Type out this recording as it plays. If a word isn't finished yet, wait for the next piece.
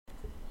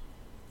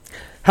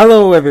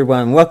Hello,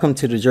 everyone. Welcome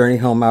to the Journey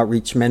Home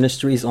Outreach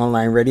Ministries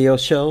online radio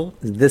show.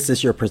 This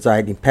is your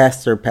presiding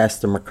pastor,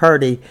 Pastor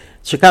McCarty,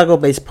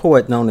 Chicago-based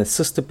poet known as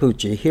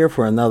Sistapoochie, here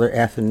for another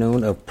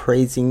afternoon of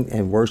praising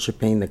and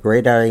worshiping the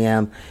great I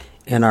Am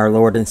and our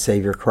Lord and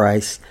Savior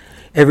Christ.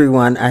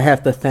 Everyone, I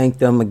have to thank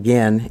them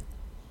again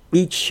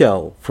each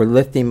show for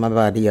lifting my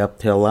body up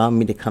to allow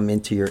me to come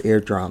into your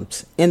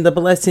eardrums, and the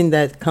blessing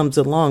that comes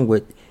along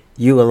with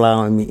you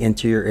allowing me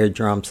into your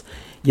eardrums.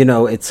 You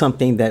know, it's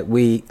something that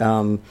we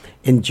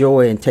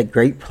enjoy and take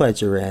great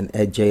pleasure in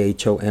at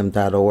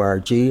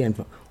jhom.org.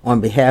 And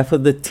on behalf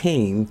of the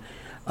team,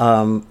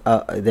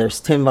 there's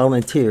 10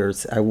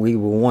 volunteers. We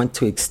will want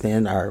to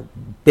extend our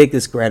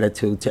biggest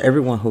gratitude to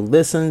everyone who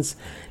listens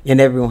and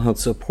everyone who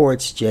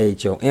supports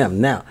JHOM.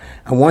 Now,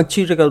 I want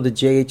you to go to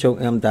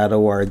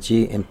jhom.org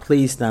and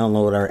please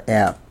download our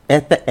app.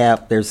 At the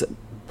app, there's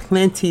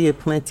plenty of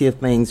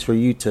things for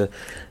you to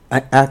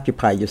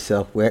occupy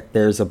yourself with.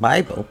 There's a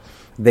Bible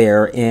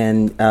there,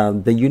 and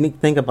the unique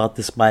thing about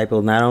this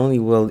Bible, not only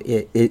will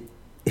it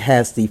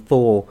has the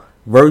full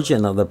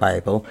version of the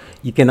Bible,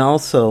 you can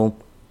also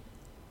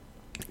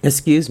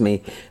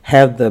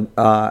have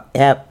the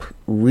app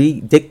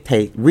read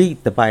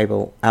the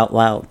Bible out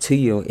loud to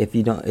you if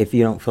you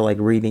don't feel like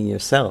reading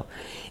yourself.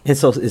 And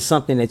so it's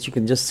something that you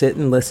can just sit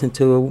and listen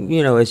to,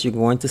 as you're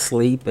going to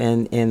sleep,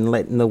 and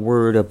letting the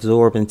word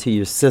absorb into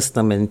your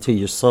system and into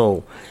your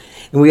soul.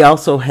 And we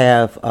also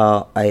have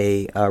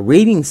a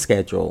reading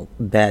schedule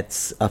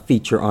that's a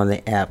feature on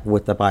the app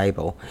with the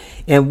Bible.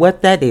 And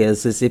what that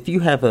is if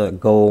you have a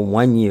goal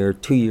 1 year,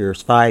 2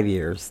 years, 5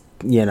 years,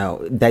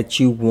 that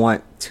you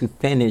want to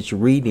finish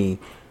reading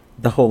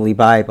the Holy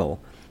Bible,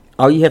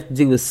 all you have to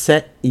do is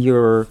set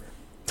your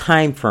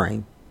time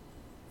frame,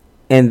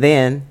 and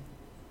then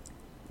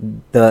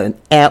the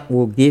app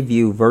will give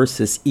you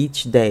verses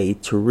each day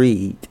to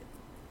read,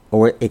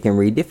 or it can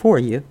read it for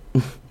you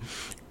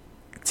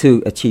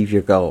to achieve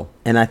your goal.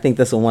 And I think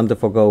that's a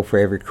wonderful goal for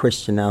every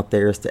Christian out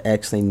there, is to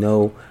actually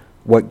know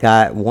what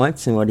God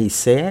wants and what He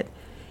said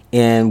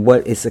and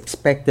what is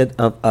expected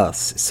of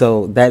us.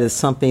 So that is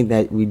something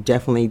that we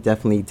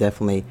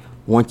definitely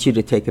want you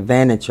to take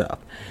advantage of.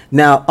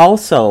 Now,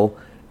 also,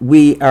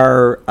 we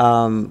are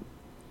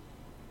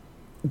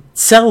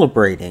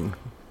celebrating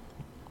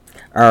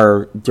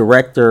our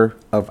director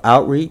of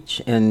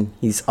outreach, and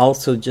he's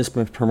also just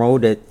been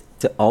promoted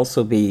to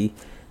also be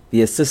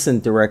the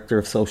assistant director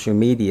of social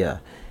media.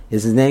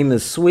 His name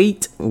is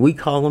Sweet. We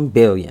call him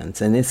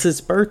Billions, and it's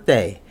his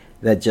birthday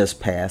that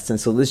just passed. And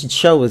so this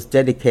show is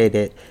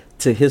dedicated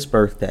to his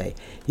birthday.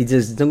 He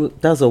just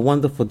does a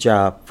wonderful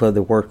job for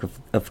the work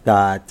of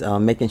God,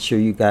 making sure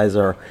you guys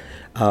are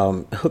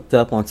hooked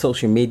up on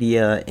social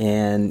media,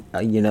 and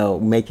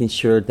making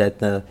sure that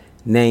the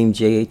name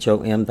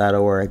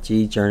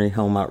jhom.org, Journey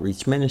Home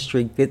Outreach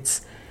Ministry,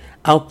 gets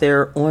out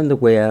there on the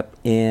web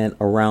and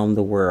around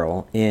the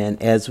world.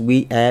 And as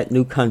we add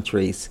new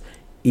countries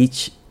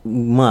each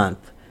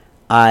month,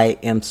 I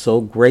am so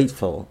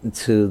grateful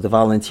to the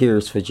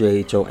volunteers for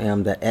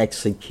JHOM that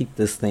actually keep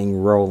this thing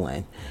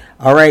rolling.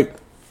 All right.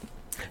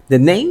 The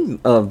name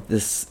of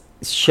this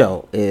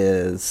show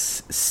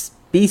is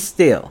Be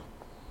Still,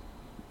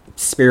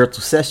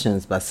 Spiritual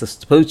Sessions by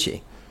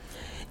Sistapoochie.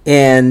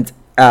 And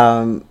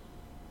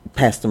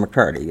Pastor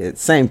McCarty,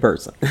 same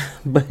person.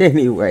 But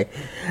anyway,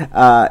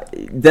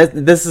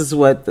 this is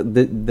what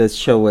the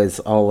show is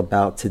all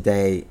about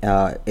today,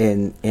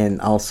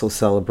 and also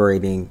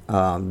celebrating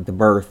the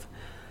birth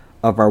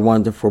of our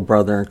wonderful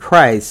brother in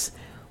Christ.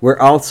 We're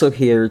also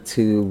here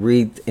to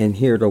read and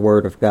hear the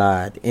Word of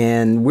God,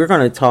 and we're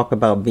going to talk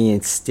about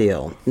being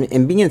still.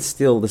 And being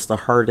still is the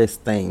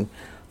hardest thing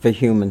for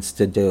humans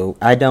to do.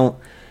 I don't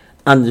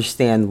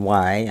understand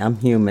why. I'm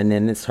human,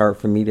 and it's hard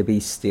for me to be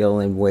still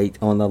and wait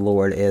on the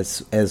Lord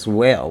as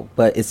well.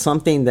 But it's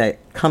something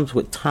that comes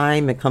with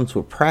time. It comes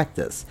with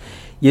practice.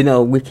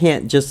 We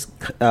can't just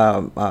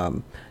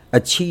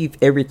achieve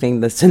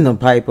everything that's in the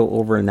Bible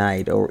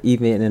overnight, or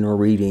even in a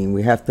reading.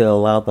 We have to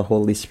allow the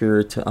Holy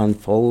Spirit to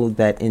unfold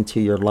that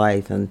into your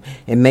life and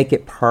make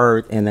it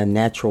part and a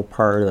natural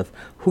part of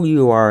who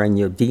you are and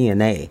your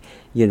DNA.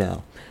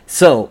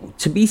 So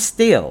to be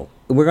still,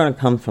 we're going to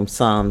come from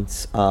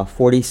Psalms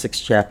 46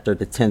 chapter,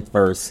 the 10th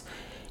verse,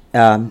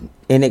 and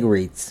it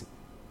reads,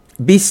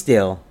 "Be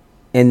still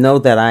and know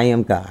that I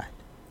am God.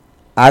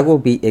 I will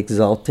be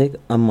exalted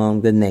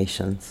among the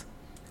nations.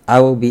 I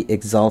will be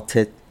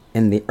exalted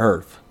in the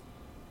earth."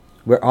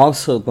 We're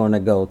also going to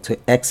go to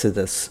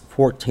Exodus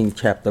 14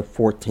 chapter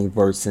 14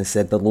 verse, and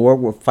said, "The Lord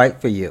will fight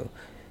for you.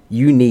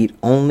 You need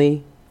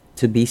only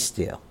to be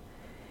still."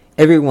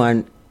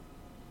 Everyone,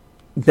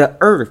 the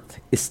earth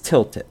is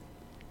tilted,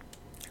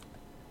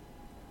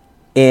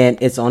 and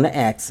it's on the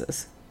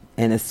axis,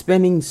 and it's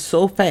spinning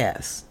so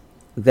fast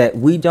that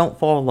we don't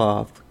fall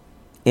off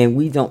and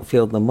we don't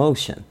feel the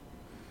motion.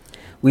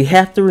 We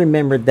have to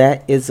remember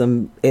that is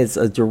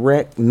a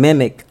direct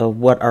mimic of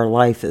what our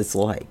life is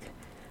like.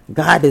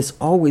 God is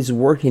always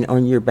working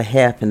on your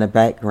behalf in the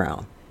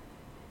background.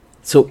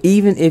 So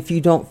even if you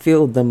don't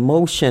feel the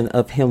motion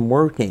of Him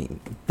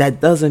working,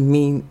 that doesn't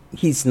mean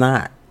He's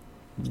not.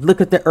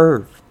 Look at the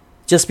earth.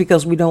 Just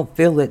because we don't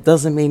feel it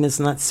doesn't mean it's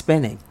not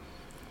spinning.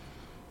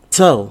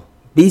 So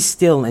be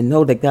still and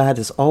know that God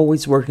is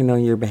always working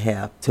on your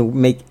behalf to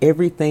make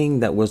everything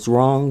that was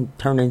wrong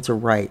turn into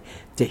right,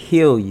 to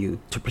heal you,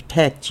 to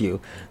protect you,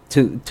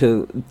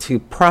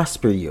 to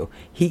prosper you.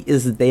 He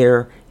is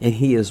there and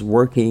he is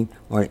working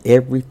on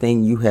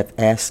everything you have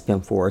asked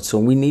him for. So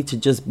we need to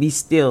just be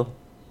still.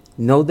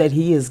 Know that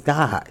he is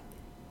God.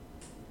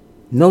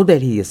 Know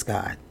that he is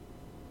God.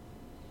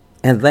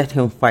 And let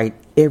him fight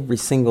every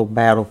single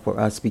battle for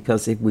us,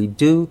 because if we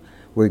do,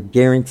 we're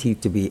guaranteed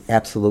to be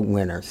absolute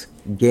winners.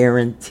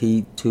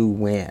 Guaranteed to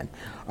win.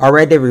 All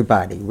right,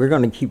 everybody, we're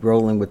going to keep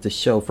rolling with the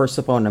show. First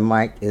up on the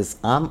mic is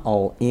I'm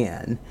All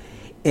In.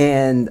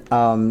 And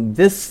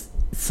this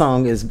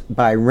song is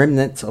by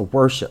Remnants of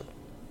Worship.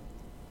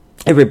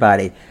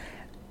 Everybody,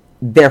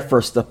 they're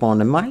first up on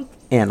the mic,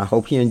 and I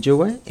hope you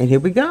enjoy it. And here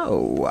we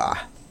go.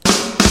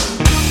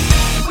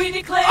 We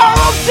declare,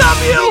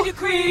 ROW, we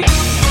decree,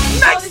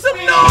 make some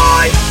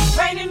noise.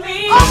 Reign in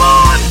me. I'm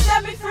on.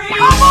 Set me free.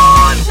 I'm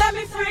on. Set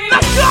me free.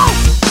 Let's go.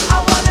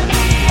 I wanna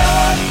be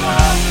your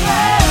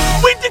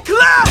prophet. We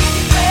declare,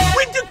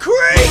 we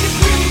decree,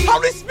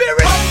 Holy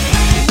Spirit,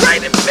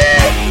 reign in me.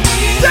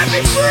 Set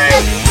me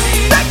free.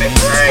 Set me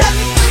free.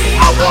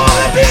 I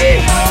wanna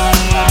be.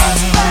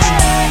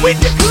 We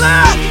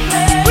declare,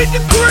 we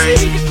decree,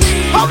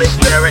 Holy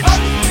Spirit,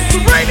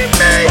 reign in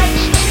me.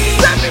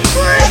 Set me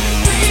free.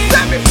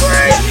 Set me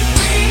free.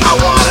 I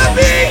wanna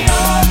be.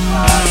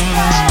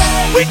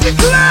 We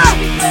declare,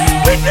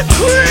 we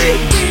decree,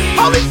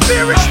 Holy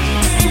Spirit,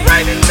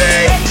 reign in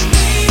me.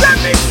 Set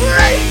me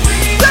free.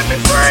 Set me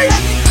free.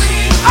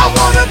 I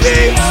wanna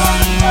be.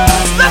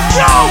 Let's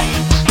go.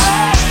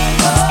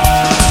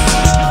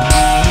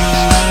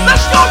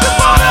 Let's go,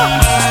 Nevada.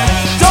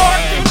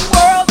 Dark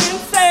world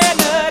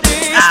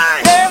insanity.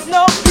 Aye. There's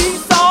no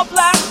peace, all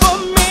black for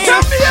me.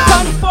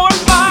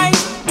 Conformed mind,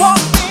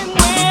 walking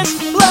with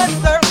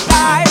bloodthirst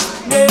eyes,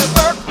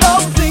 never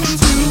closing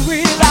to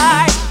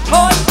rely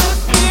on the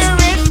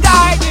Spirit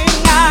guiding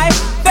eyes.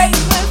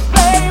 Faithless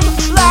flame,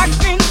 black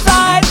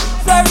inside,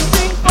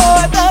 searching for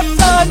the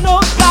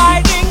tunnel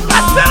guiding. I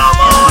said I'm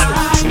on.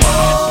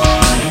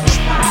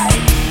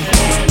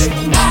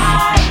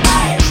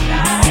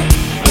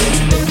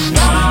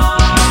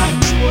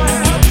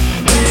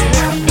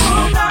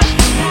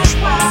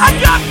 I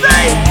got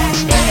faith.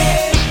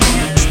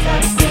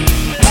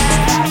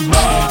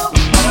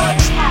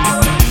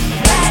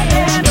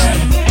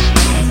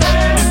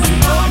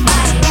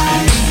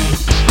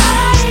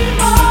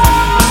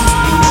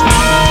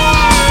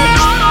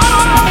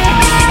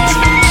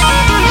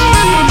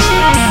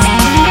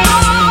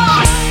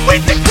 We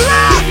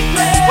declare,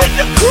 we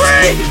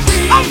decree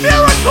a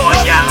miracle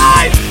in your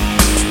life.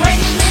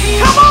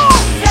 Come on,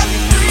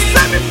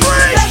 set me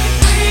free.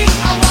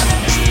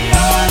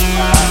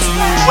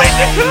 We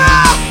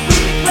declare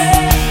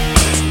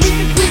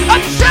a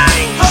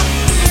change,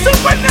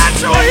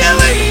 supernatural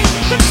healing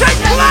to take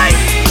place.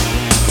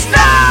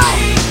 Now,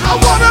 I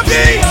wanna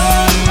be.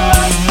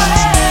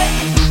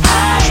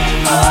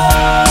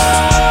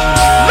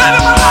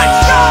 Letting my light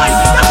shine,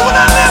 that's what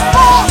I live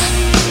for.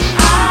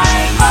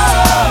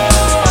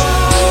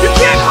 You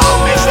can't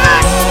hold me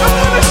back, I'm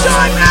gonna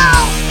shine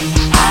now.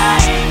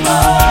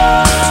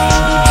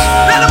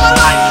 Letting my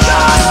light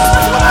shine,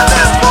 that's what I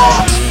live for.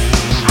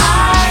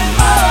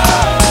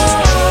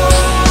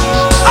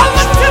 I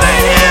look to the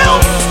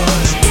hills.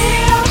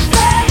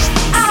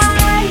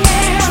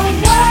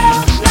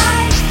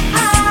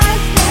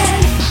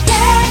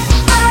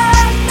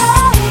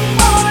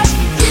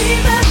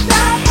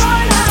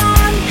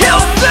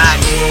 Hills back.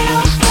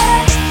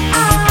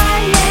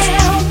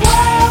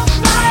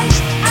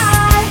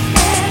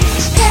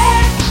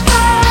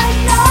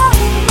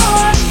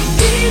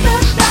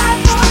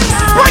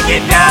 Break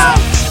it down.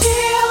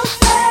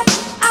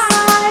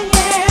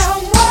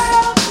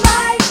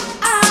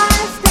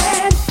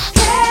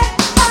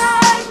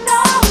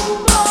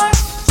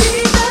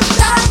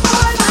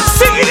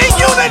 Sing it in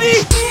unity.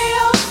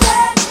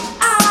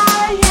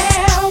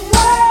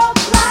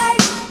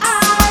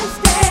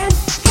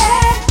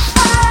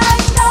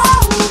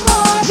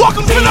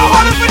 Welcome to the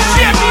heart of a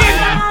champion.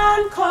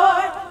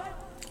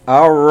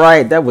 All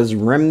right, that was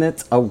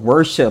Remnants of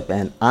Worship,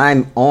 and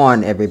I'm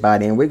on,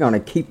 everybody, and we're going to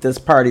keep this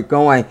party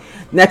going.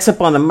 Next up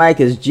on the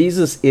mic is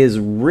Jesus is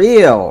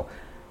Real.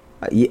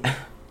 Yeah.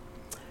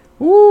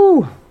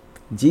 Woo.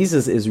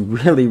 Jesus is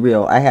really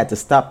real. I had to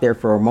stop there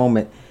for a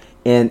moment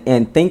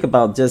and think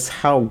about just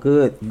how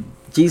good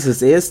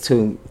Jesus is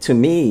to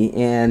me.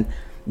 And,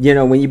 you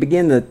know, when you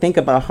begin to think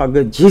about how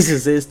good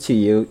Jesus is to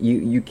you,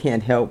 you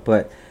can't help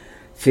but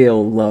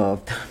feel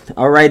loved.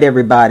 All right,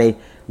 everybody,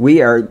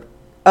 we are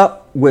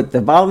up with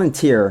the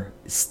volunteer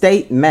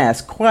state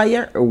mass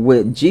choir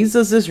with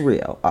Jesus is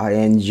Real. I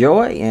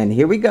enjoy, and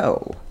here we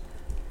go.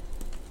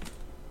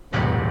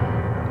 Well,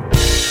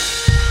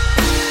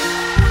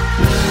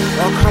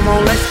 come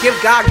on, let's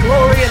give God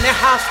glory in the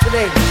house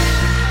today.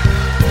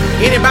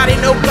 Anybody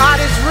know God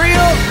is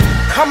real?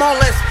 Come on,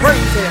 let's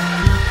praise him.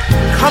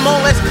 Come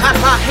on, let's clap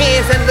our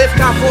hands and lift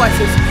our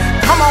voices.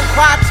 Come on,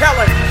 choir, tell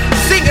her.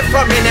 Sing it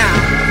for me now.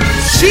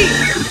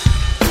 Jesus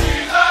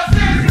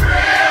is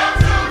real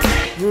to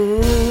me.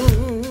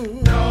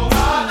 No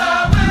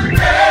other will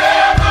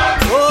ever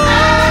be.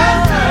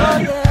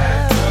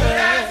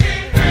 As he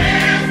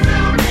is to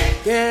me.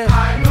 Yeah.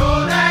 I know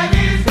that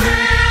he's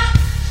real.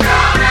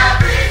 Shout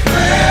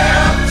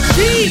everywhere.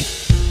 Jesus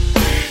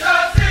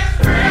is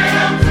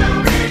real to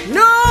me.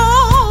 No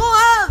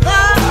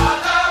other will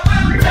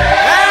ever be.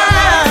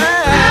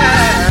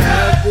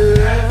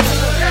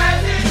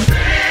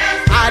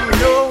 I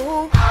know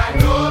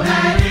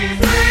that he's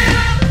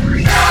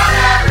real. Shout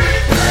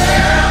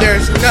everywhere.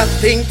 There's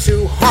nothing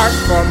too hard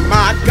for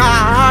my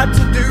God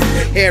to do.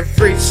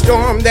 Every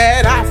storm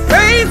that I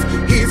face,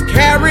 he's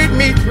carried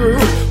me through.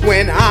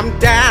 When I'm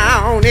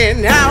down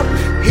and out,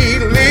 he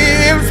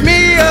lifts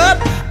me up.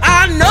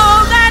 I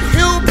know that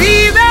he'll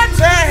be there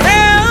to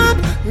help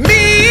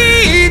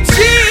me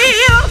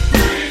chill.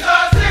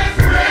 Jesus is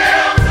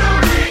real to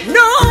me.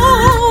 No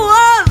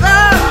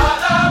other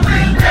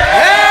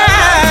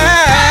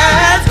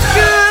as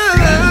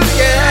good,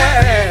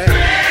 yeah.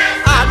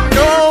 I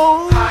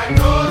know,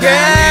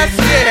 yes,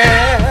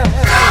 yeah.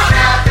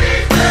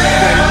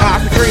 When my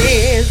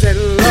friends and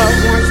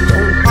loved ones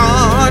don't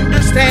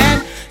understand,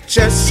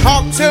 just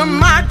talk to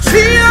my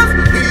tears,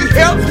 he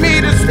helps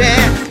me to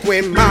stand.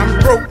 When my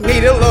broke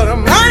need a little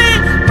money,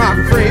 my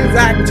friends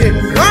acting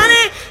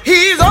funny,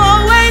 he's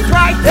always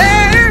right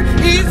there,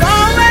 he's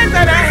always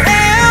there to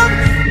help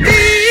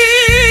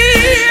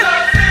me.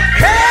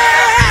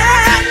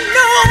 Had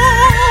no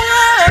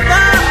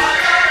other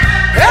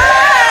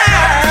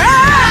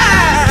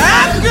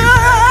as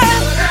good.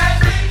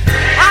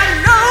 I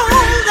know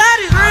that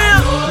he's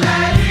real.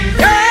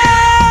 Yeah.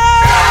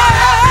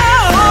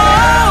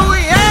 Oh,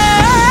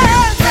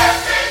 yeah.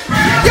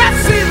 Yes,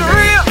 he's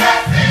real.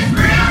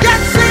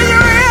 Yes, he's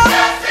real.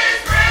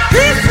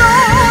 He's so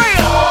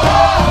real.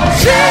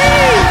 Jesus.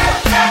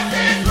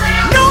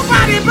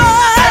 Nobody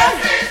but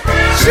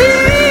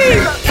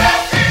Jesus.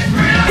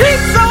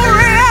 He's so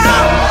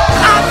real.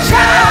 I've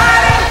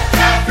tried it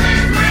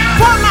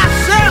for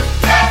myself.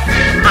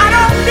 I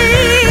don't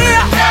need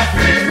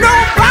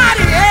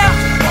nobody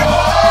else.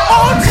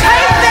 Oh,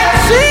 taste and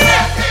see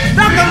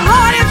that the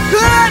Lord is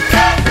good.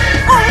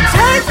 Oh,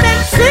 taste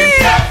and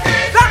see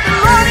that the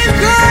Lord is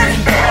good.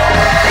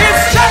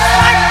 It's just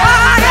like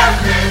fire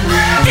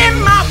in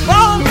my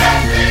bones.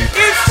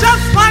 It's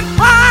just like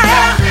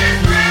fire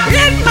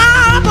in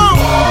my bones.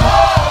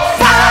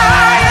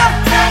 Fire,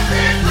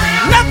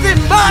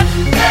 nothing but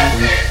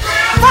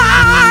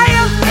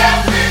fire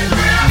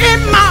in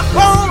my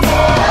bones.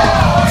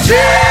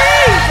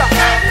 Jesus,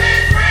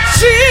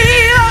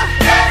 Jesus,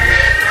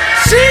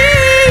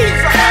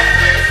 Jesus.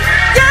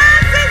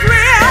 Yes, it's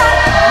real.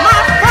 My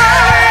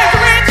Father is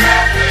rich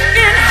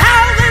in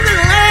houses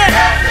and land.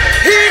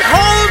 He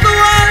holds the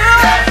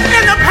world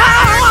in the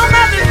palm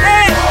of his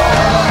hand.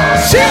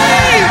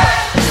 Jesus.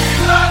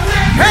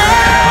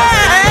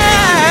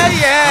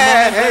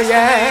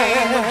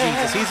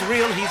 Jesus. He's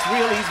real, he's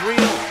real, he's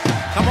real.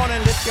 Come on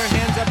and lift your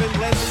hands up and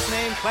bless his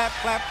name. Clap,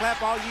 clap,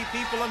 clap, all ye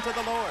people unto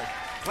the Lord.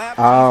 Clap,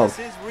 Oh, Jesus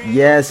is real.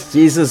 yes,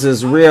 Jesus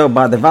is real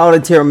by the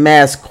Volunteer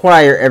Mass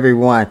Choir,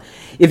 everyone.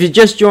 If you're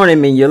just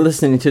joining me, you're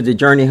listening to the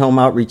Journey Home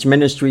Outreach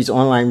Ministries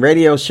online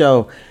radio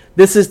show.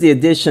 This is the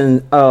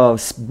edition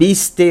of Be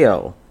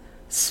Still,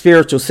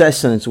 Spiritual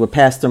Sessions with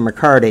Pastor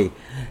McCarty,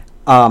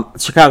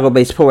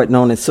 Chicago-based poet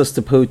known as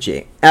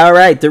Sistapoochie. All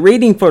right, the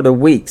reading for the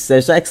weeks.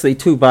 There's actually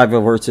 2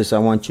 Bible verses I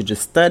want you to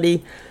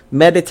study,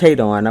 meditate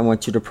on. I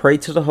want you to pray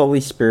to the Holy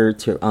Spirit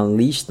to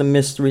unleash the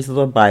mysteries of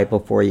the Bible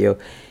for you.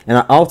 And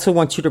I also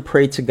want you to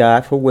pray to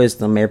God for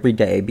wisdom every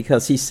day,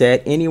 because he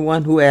said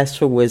anyone who asks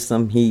for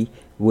wisdom, he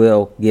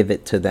will give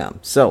it to them.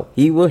 So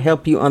he will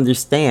help you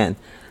understand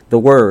the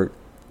word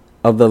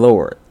of the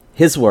Lord,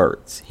 his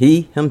words.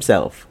 He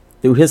himself,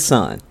 through his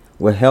Son,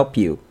 will help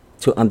you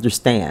to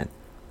understand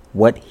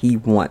what he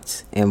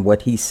wants and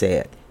what he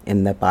said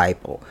in the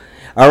Bible.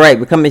 All right,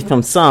 we're coming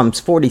from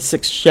Psalms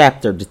 46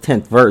 chapter, the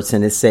 10th verse,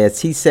 and it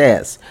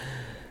says,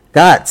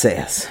 God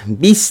says,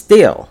 be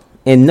still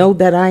and know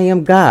that I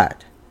am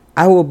God.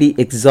 I will be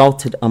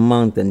exalted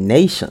among the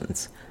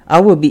nations. I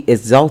will be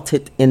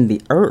exalted in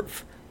the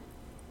earth.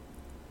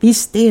 Be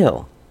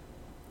still.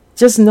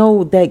 Just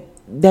know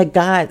that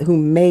God who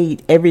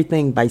made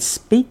everything by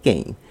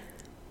speaking,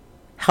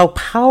 how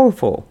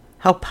powerful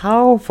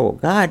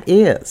God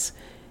is.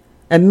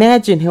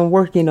 Imagine him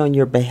working on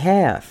your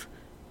behalf.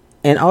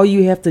 And all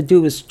you have to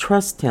do is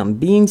trust him.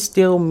 Being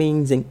still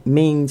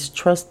means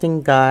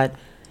trusting God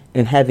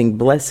and having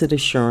blessed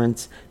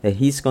assurance that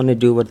he's going to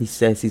do what he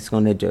says he's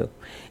going to do.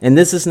 And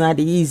this is not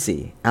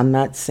easy. I'm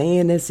not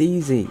saying it's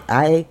easy.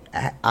 I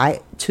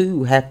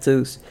too have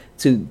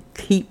to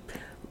keep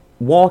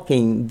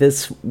walking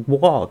this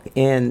walk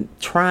and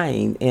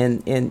trying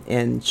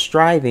and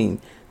striving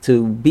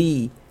to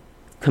be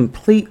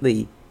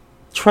completely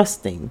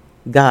trusting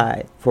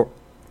God for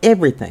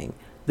everything.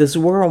 This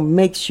world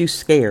makes you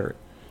scared.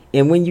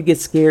 And when you get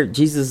scared,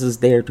 Jesus is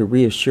there to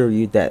reassure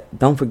you that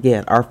don't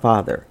forget our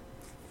Father,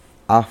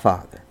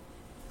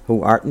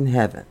 who art in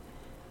heaven.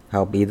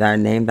 Hallowed be thy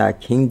name, thy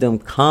kingdom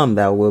come,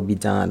 thy will be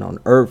done on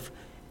earth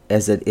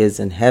as it is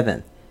in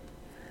heaven.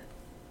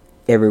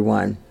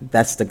 Everyone,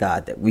 that's the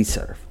God that we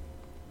serve.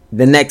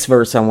 The next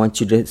verse I want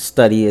you to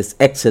study is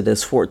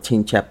Exodus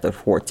 14, chapter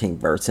 14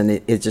 verse. And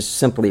it just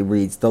simply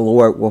reads, the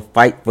Lord will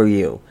fight for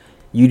you.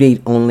 You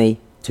need only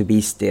to be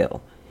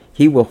still.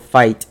 He will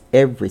fight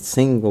every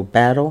single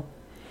battle.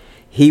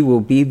 He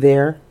will be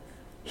there.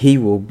 He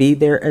will be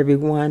there,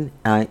 everyone.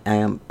 I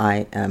am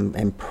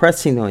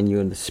impressing on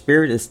you, and the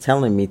Spirit is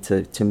telling me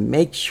to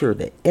make sure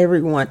that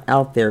everyone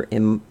out there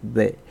who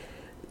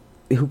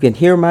can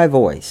hear my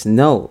voice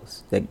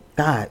knows that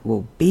God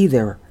will be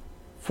there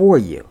for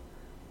you.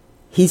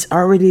 He's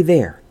already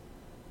there.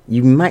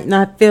 You might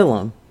not feel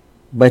him,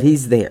 but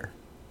he's there,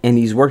 and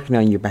he's working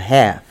on your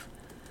behalf.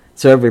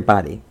 So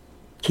everybody,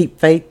 keep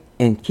faith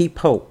and keep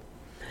hope.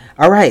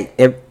 All right,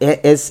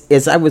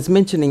 as I was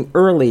mentioning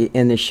early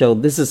in the show,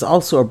 this is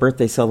also a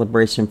birthday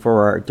celebration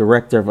for our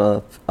director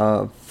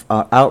of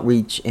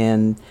outreach,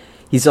 and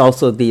he's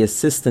also the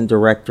assistant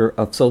director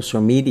of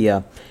social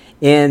media.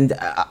 And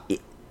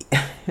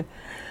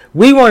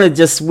we want to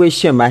just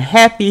wish him a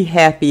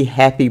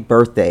happy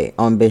birthday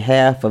on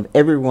behalf of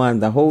everyone,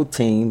 the whole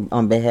team,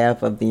 on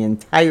behalf of the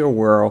entire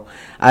world.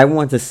 I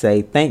want to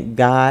say thank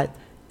God.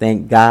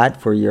 Thank God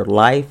for your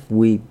life.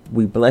 We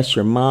bless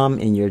your mom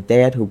and your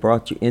dad who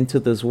brought you into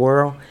this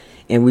world.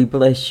 And we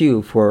bless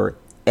you for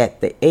at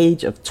the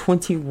age of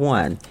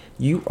 21,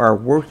 you are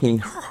working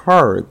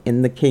hard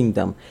in the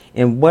kingdom.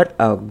 And what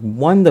a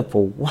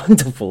wonderful,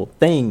 wonderful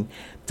thing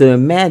to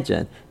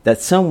imagine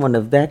that someone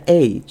of that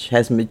age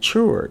has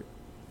matured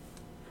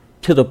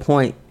to the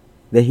point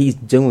that he's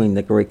doing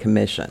the Great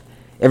Commission.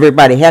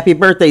 Everybody, happy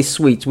birthday,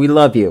 sweets. We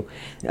love you.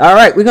 All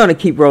right, we're going to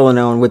keep rolling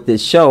on with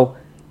this show.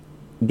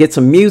 Get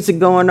some music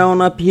going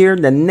on up here.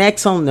 The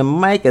next on the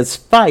mic is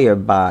Fire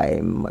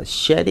by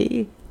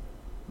Machete.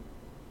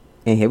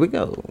 And here we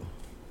go.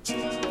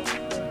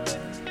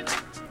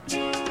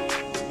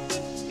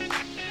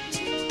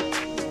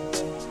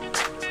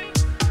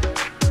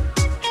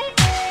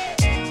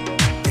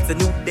 It's a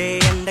new day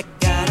and I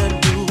got a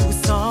new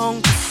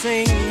song to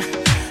sing.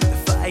 The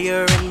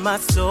fire in my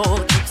soul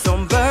keeps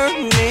on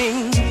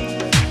burning.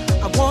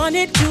 I want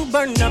it to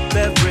burn up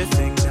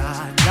everything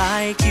not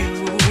like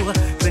you.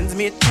 Cleanse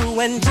me through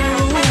and through.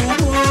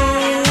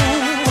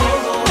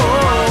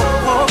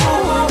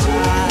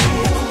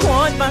 I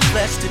want my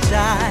flesh to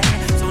die,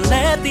 so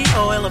let the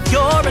oil of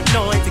your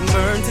anointing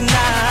burn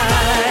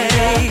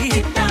tonight.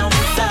 Get down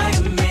inside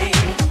me.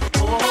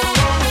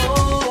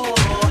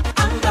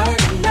 I'm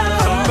burning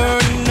up. I'm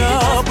burning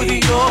up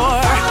with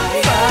your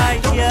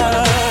fire.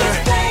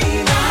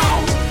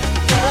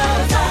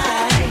 Cause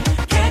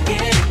I can't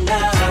get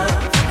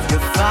enough of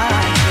your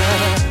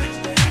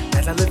fire.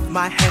 As I lift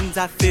my hands,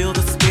 I feel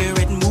the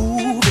Spirit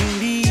moving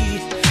me.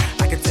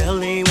 I can tell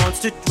he wants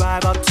to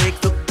drive, I'll take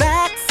the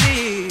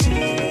backseat.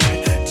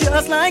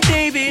 Just like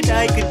David,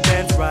 I could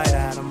dance right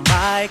out of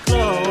my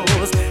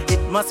clothes.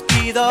 It must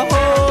be the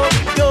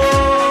Holy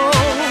Ghost.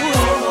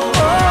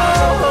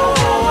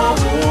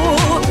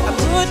 I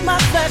put my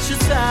flesh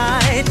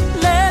aside,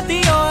 let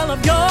the oil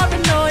of your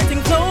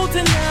anointing flow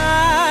tonight.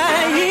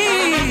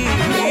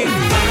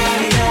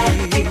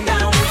 Deep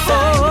down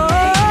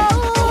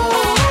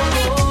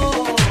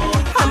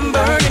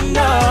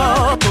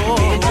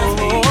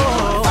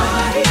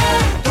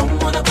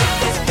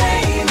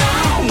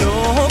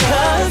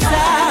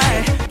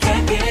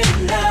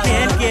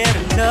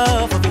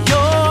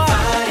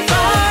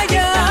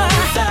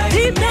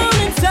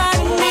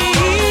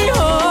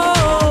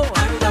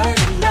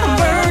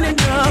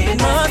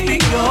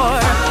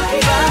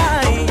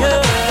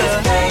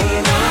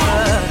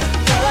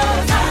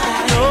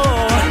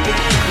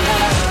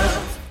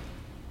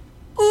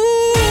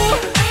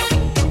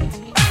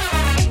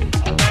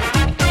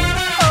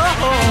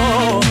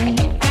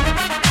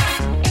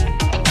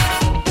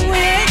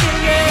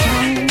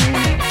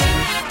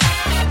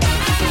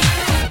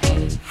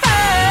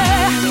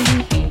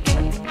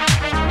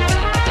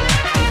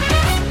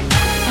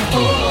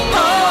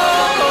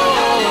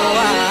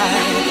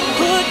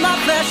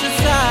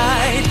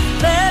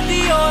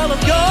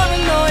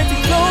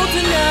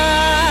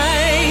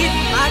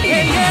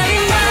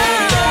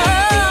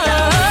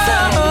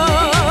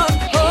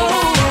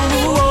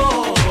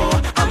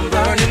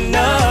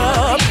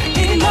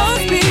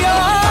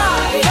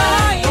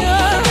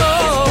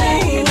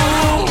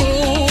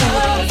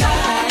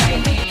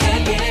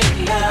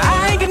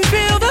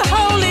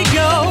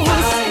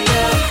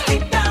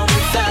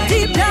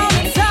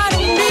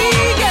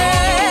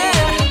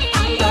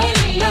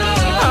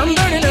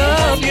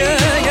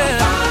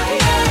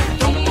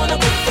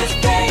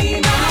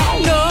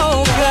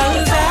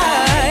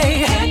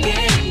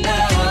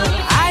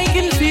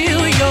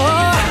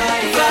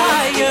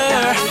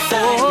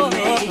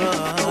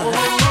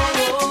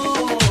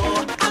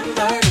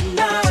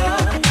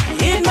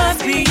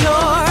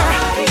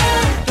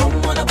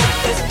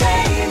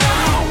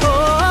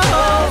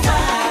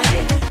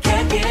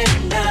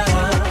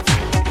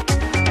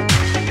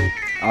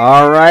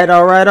All right,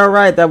 all right, all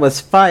right. That was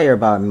Fire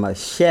by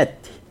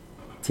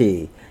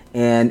Machete.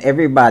 And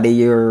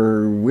everybody,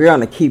 we're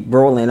going to keep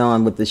rolling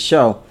on with the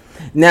show.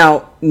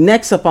 Now,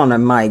 next up on the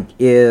mic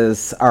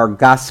is our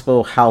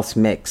gospel house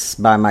mix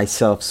by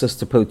myself,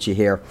 Sistapoochie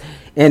here.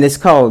 And it's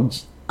called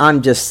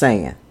I'm Just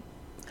Saying.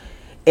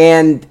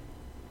 And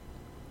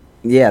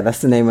yeah,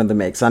 that's the name of the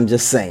mix. I'm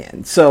just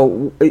saying.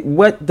 So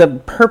what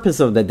the purpose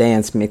of the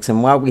dance mix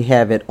and why we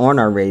have it on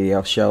our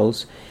radio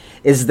shows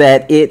is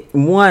that it,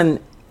 one,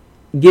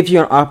 gives you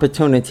an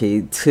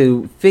opportunity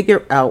to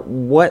figure out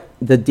what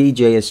the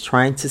DJ is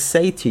trying to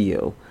say to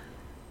you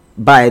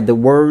by the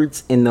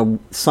words in the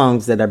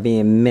songs that are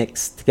being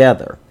mixed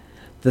together.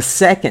 The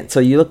second, so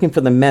you're looking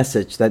for the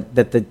message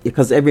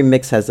because every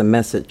mix has a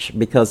message,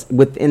 because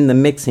within the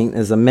mixing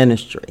is a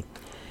ministry.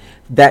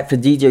 That for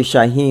DJ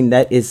Shyhiem,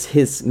 that is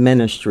his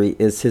ministry,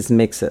 is his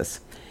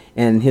mixes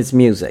and his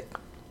music.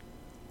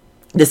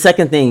 The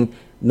second thing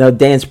the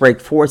dance break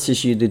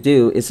forces you to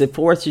do is it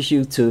forces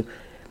you to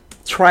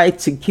try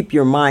to keep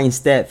your mind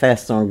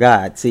steadfast on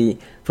God. See,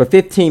 for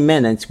 15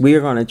 minutes, we're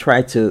going to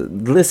try to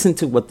listen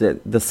to what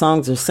the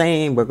songs are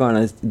saying. We're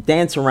going to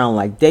dance around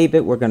like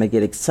David. We're going to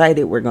get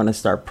excited. We're going to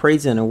start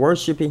praising and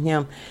worshiping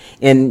him.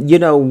 And, you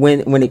know,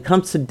 when it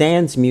comes to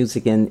dance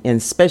music and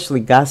especially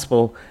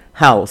gospel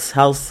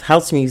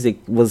house music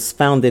was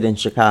founded in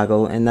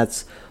Chicago. And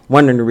that's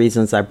one of the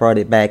reasons I brought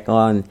it back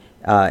on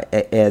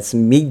as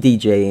me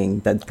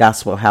DJing the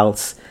gospel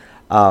house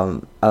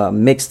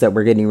mix that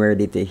we're getting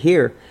ready to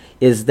hear,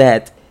 is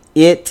that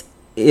it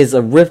is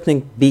a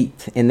rhythmic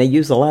beat, and they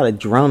use a lot of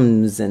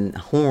drums and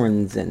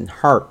horns and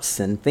harps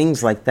and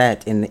things like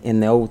that in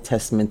the Old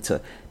Testament to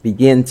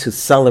begin to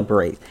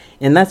celebrate.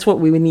 And that's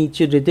what we need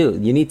you to do.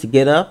 You need to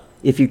get up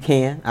if you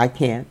can. I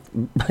can't,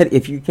 but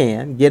if you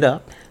can, get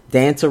up,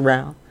 dance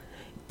around,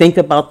 think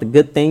about the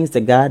good things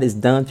that God has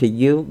done for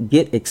you,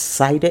 get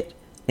excited,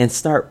 and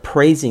start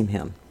praising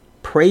him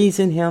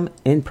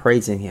and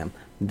praising him.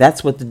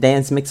 That's what the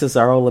dance mixes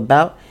are all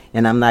about.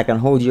 And I'm not going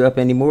to hold you up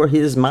anymore.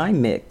 Here's my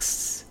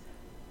mix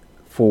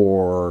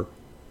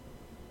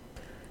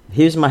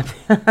here's my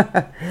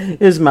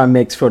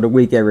mix for the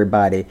week,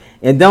 everybody.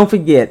 And don't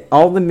forget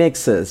all the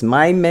mixes.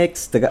 My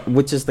mix,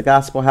 which is the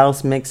gospel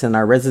house mix, and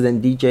our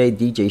resident DJ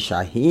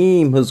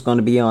Shyhiem, who's going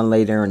to be on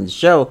later in the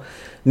show,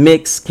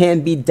 mix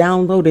can be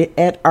downloaded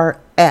at our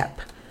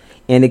app.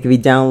 And it can be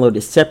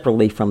downloaded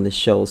separately from the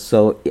show.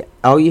 So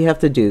all you have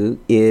to do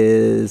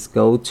is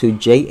go to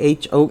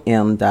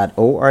jhom.org.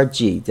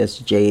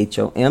 That's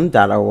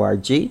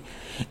jhom.org.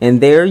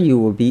 And there you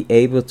will be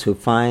able to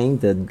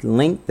find the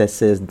link that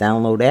says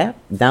download app.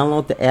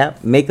 Download the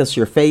app. Make us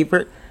your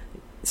favorite.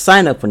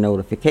 Sign up for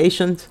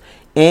notifications.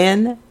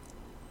 And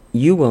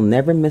you will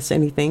never miss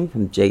anything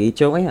from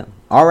JHOM.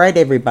 All right,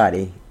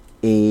 everybody.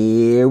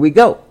 Here we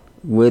go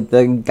with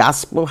the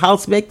Gospel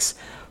House Mix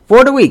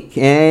for the week.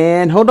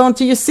 And hold on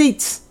to your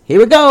seats. Here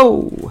we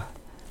go.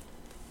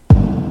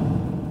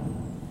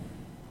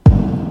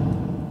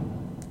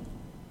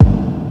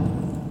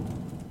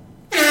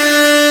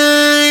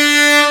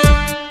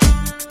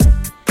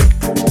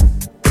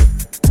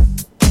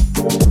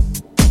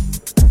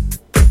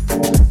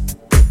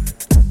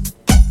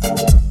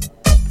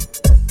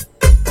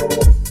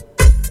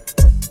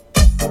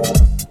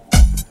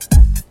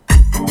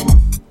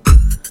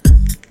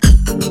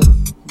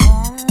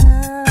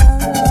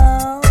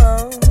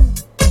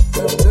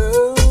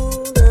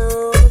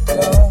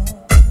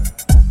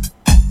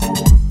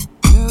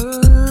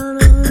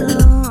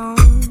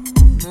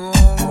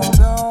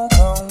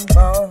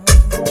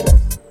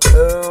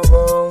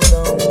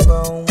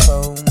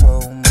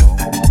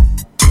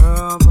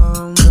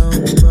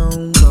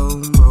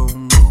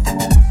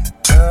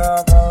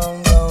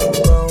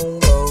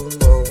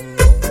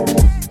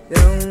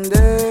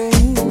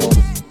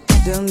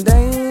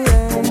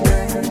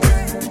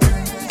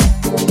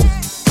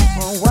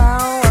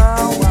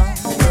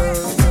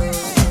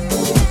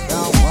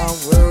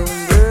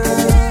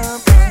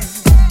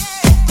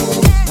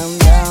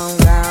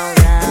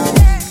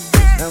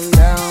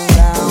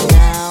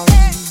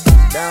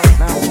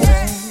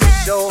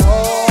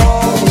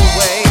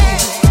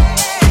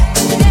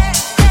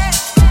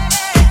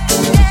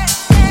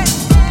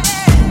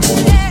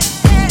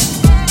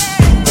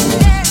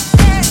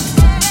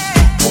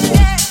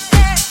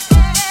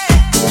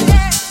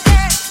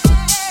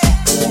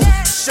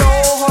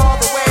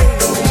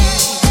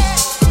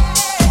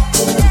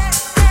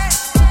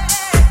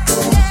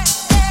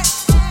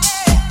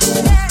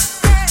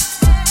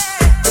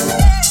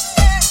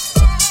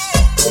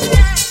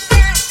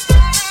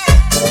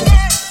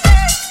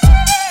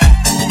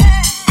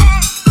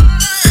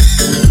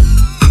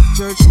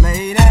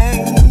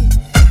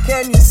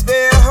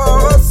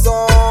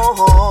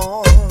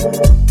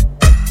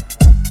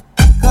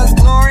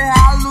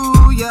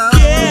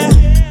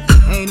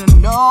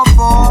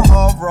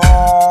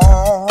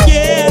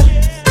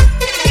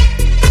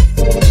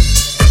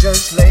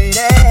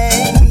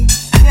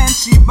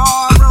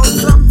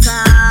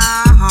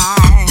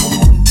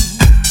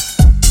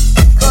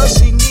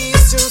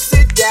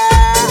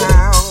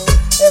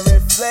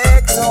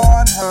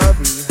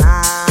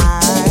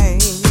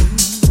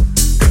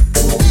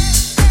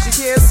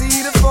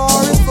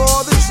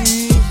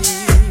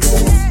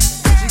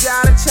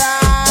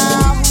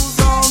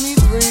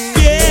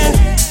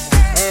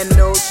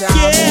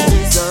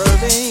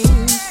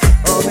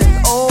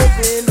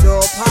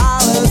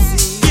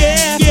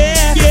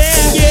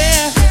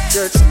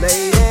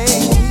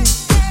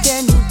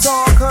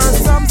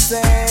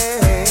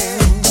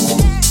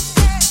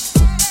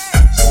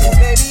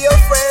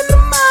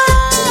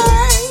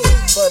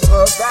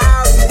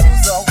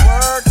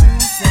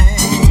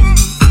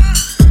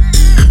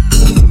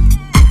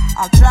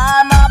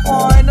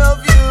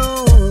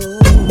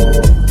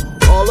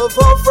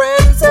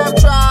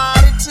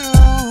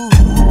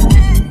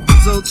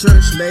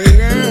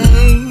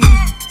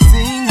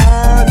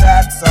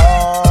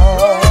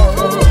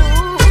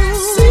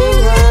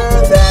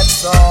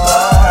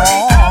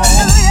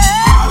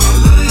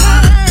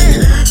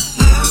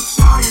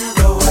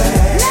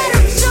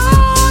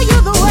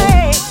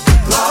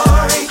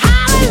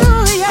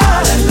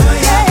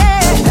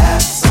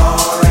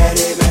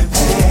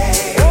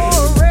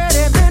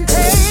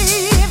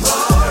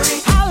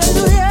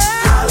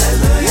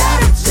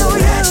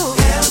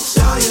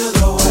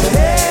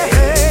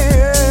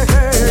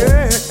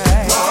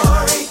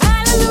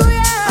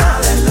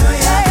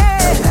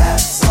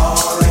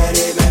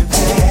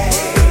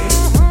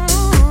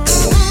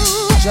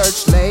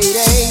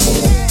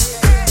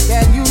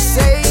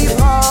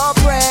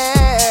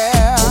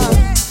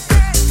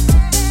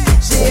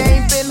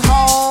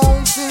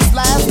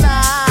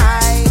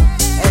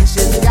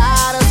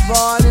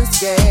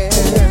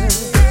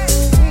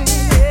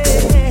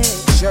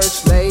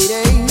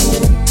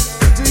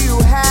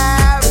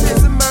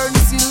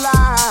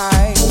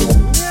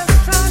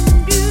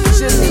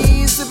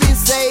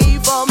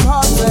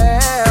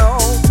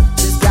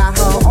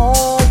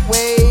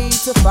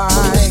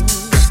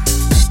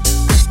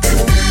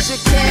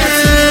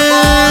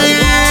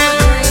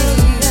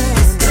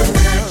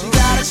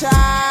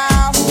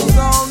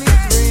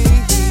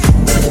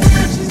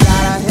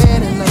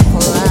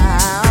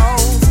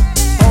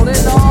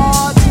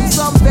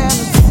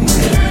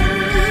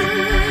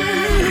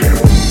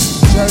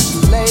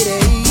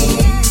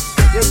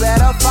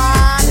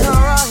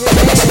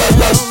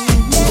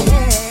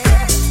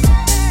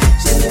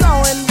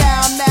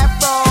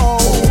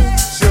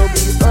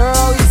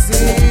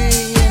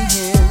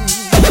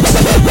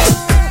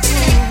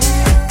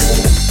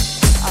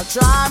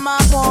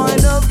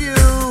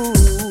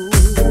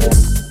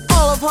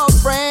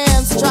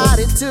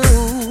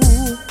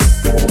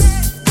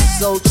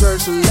 no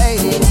church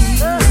lady.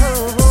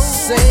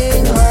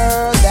 Sing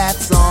her that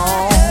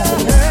song.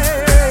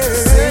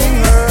 Sing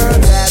her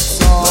that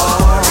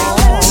song.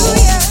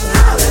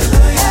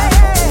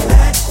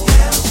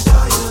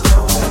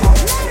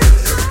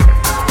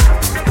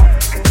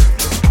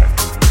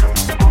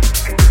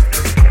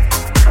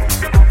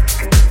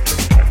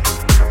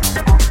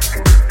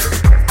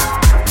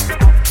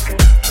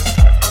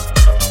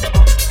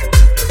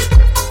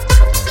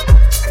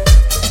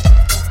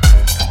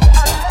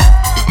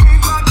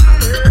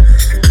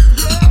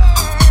 Yeah.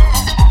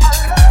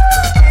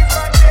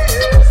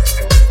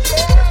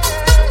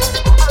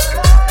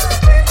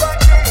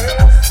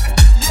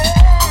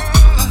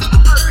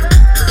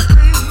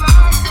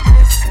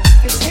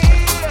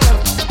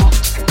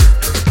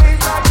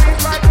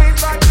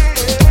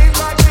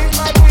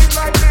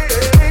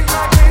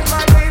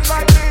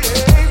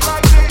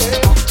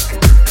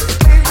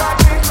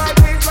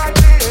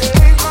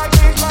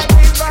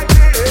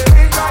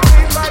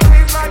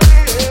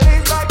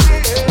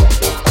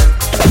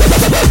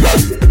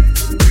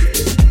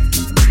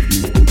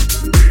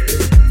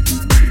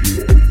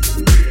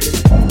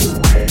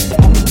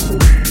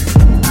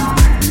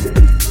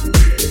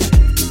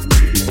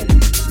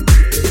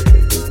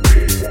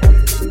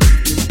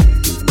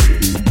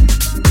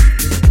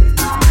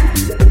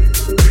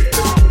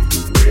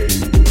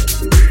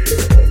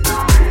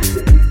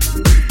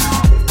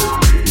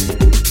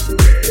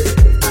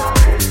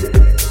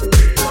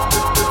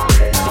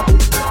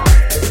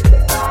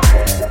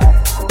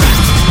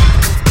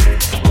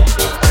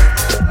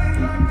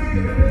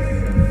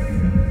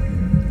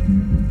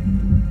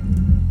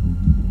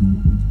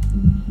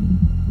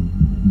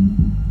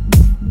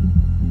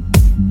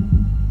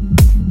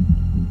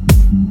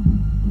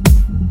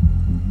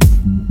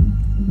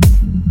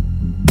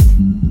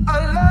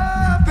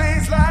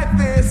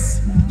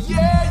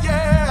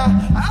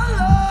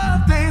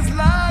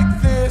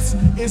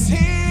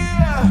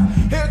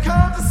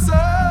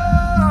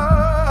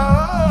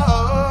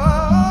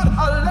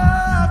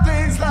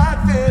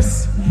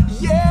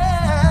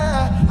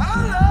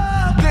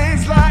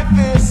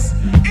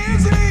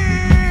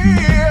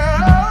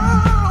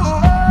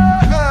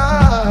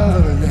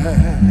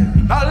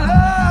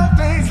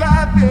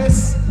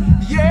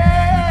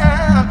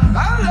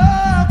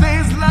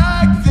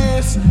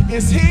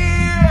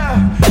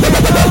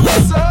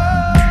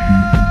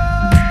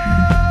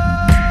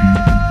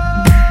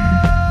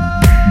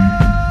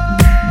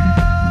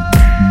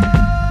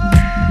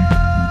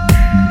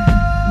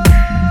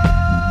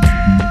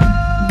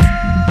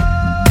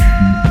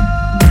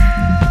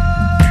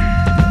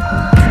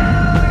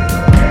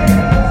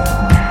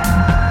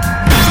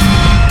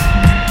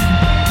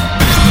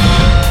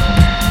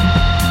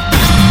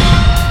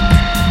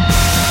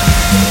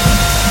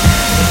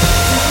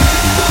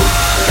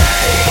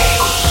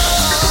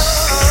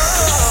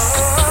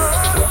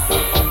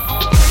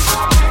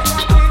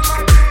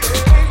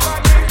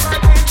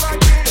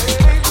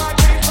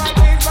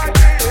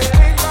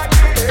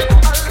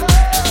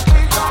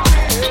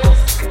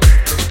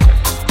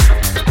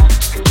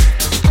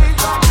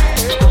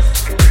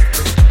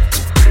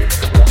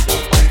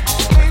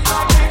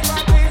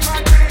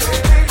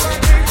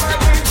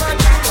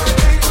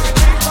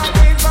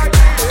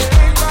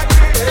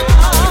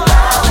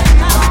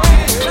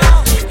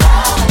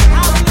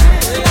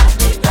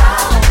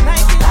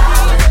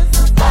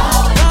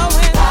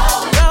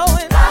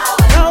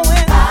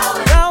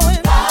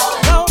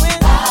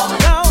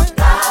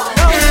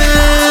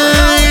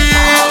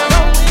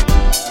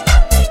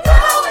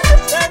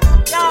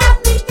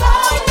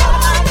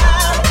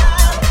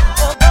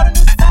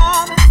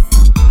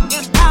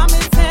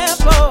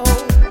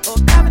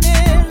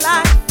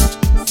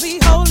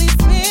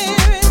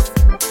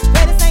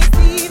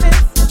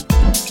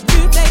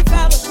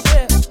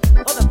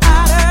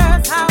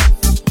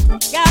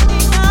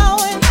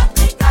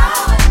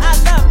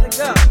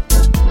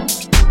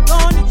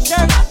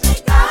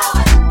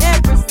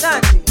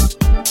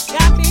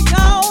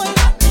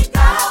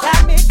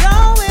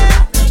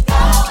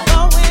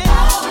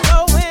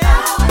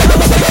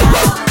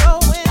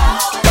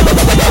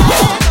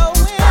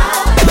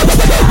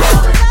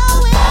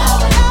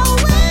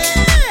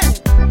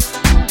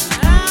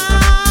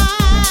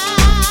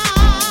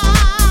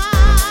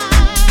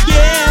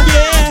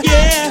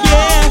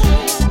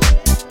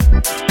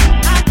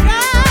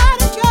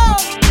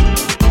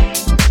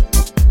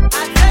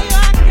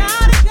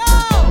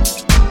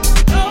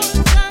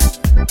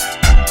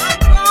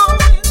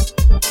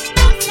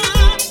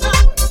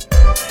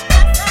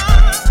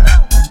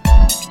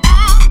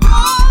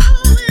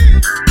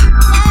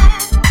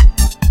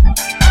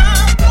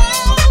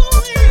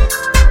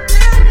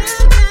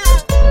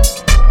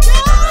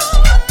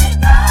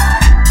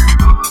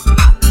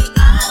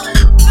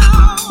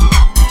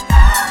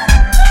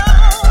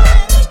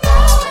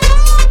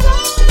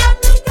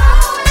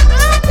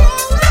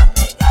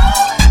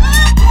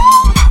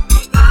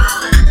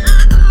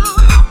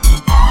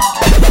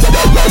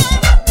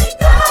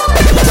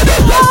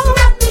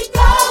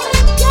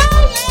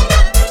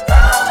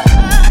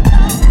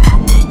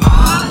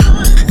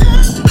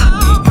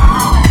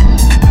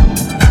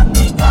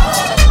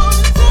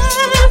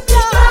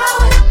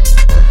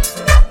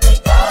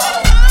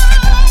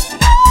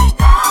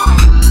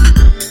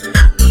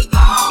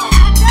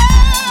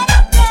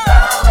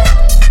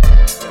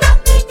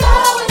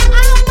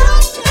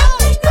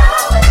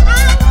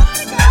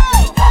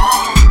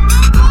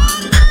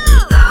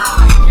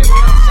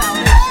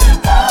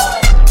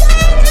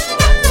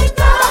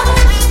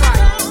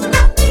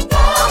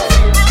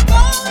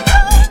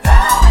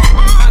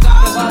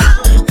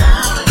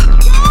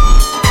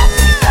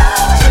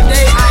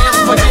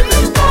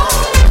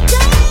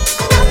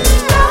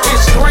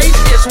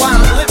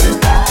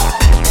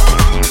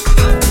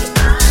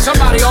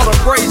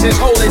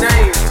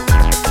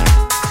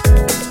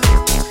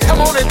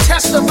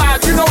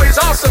 testified. You know he's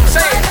awesome.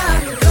 Say it.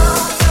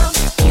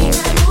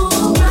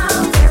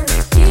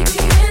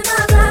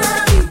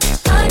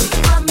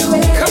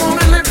 Come on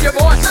and lift your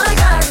voice.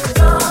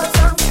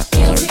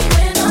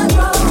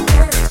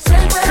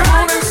 Come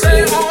on and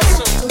say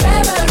awesome.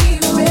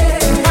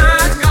 My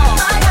God.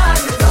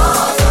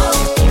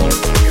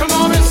 Come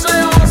on and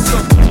say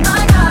awesome.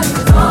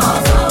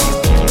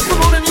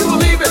 Come on and you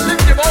believe it.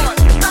 Lift your voice.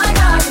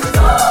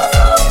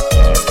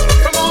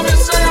 Come on and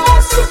say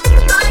awesome.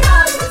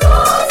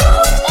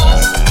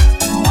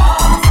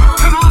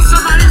 Come on,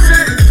 somebody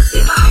say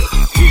he's mighty.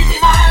 He's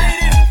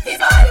mighty.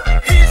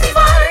 He's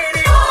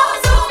mighty.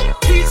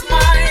 He's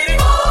mighty.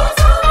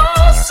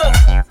 Awesome.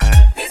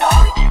 He's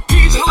holy.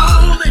 He's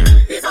holy.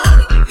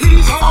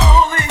 He's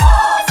holy.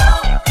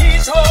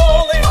 He's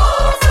holy.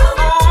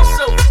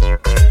 Awesome.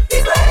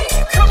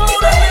 Come on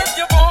and lift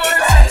your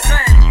voice and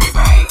say.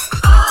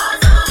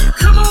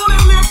 Come on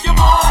and lift your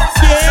voice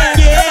and say.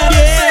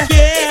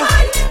 He's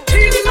mighty.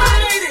 He's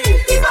mighty.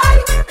 He's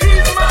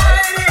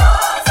mighty.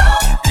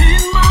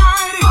 He's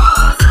mighty.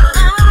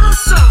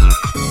 Awesome.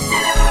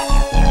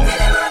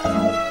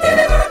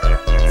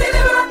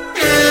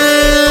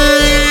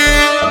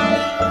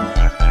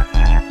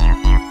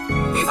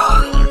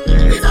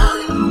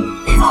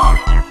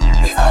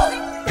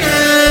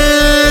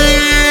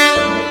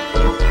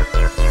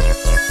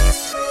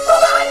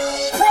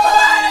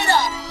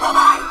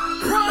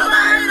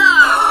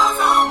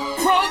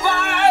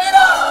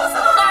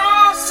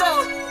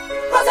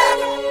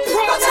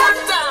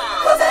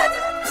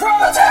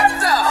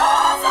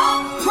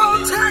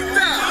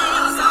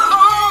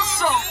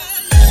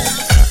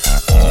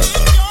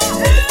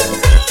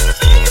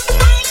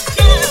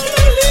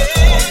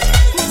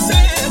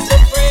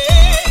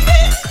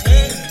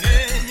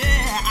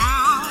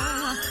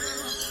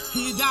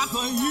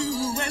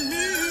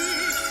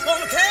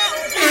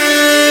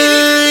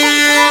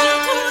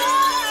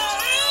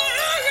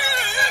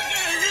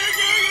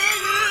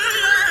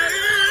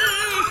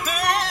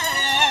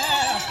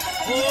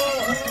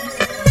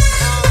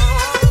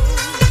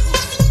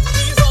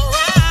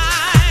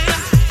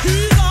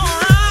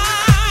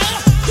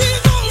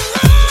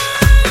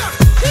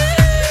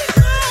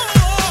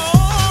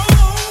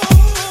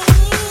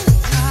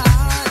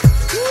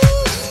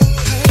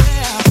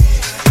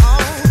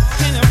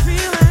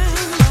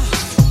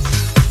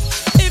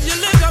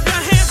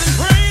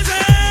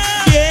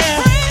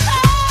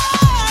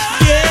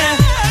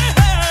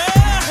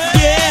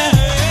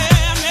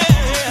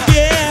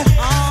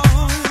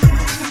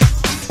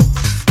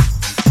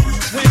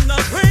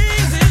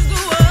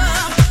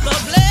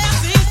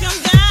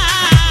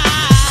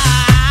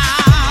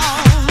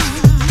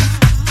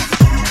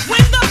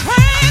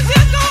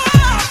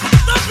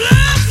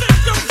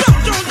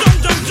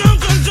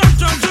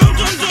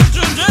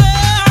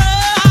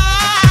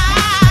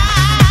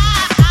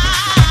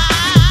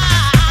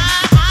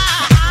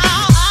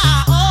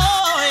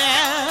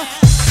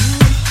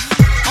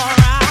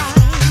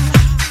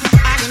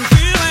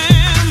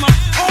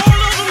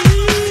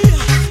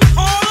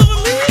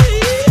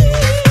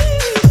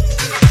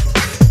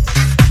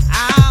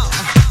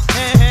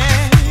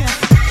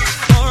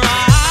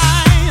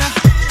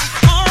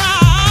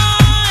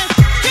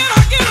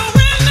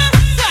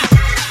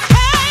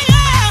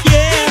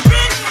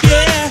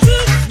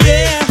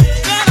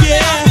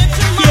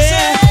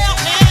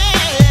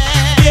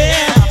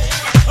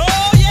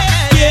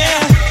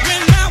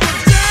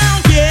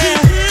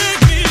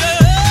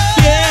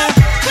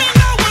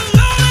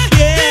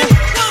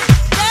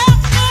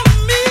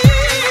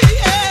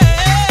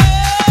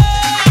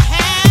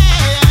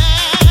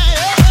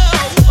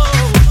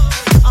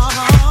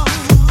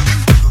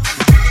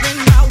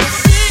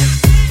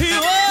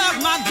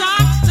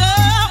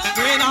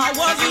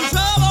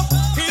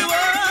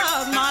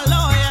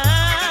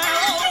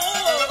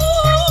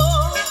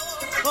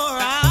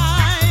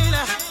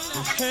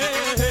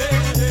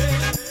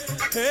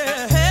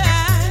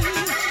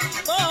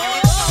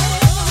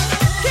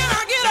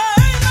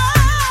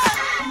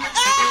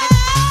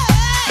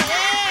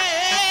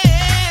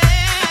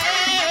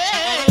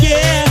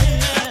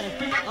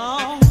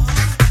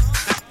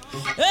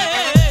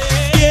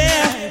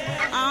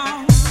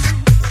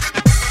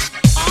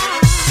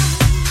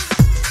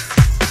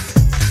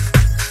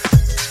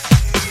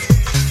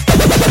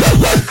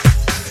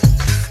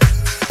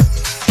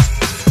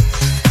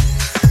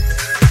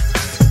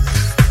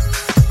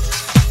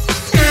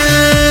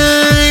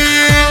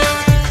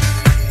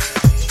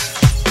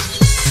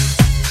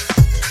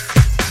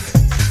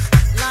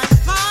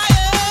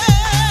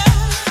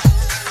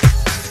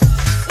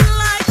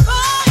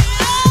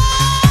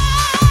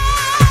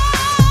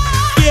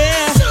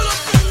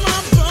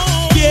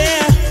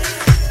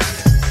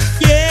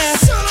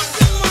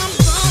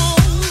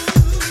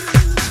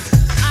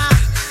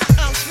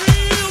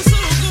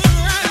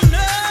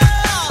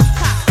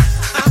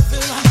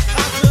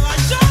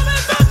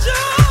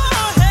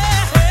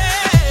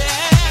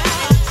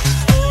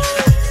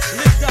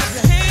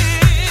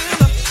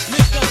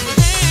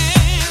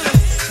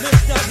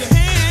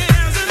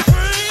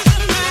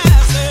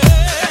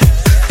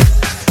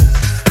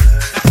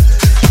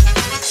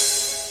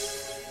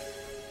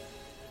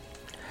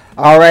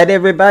 All right,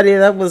 everybody,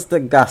 that was the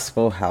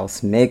Gospel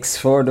House Mix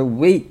for the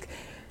week.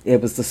 It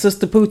was the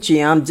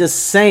Sistapoochie, I'm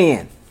just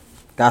saying,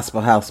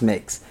 Gospel House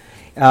Mix.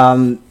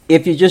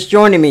 If you're just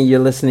joining me, you're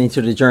listening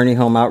to the Journey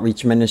Home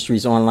Outreach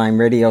Ministries online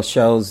radio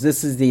shows.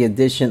 This is the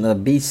edition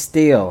of Be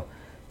Still,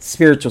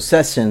 Spiritual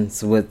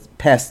Sessions with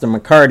Pastor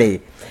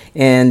McCarty.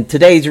 And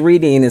today's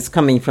reading is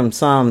coming from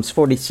Psalms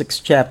 46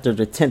 chapter,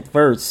 the 10th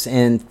verse,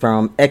 and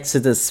from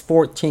Exodus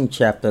 14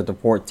 chapter, the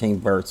 14th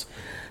verse.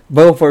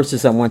 Both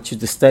verses I want you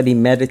to study,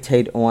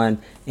 meditate on,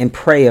 and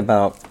pray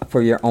about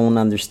for your own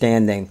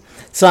understanding.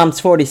 Psalms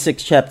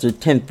 46 chapter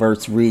 10th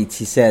verse reads,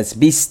 he says,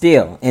 "Be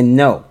still and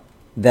know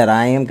that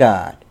I am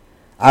God.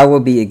 I will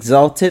be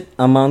exalted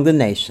among the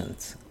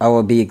nations. I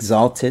will be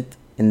exalted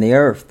in the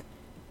earth."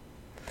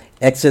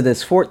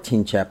 Exodus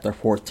 14 chapter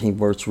 14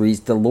 verse reads,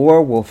 "The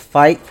Lord will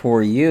fight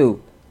for you.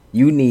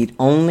 You need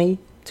only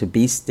to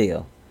be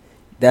still."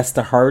 That's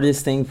the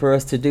hardest thing for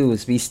us to do,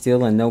 is be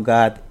still and know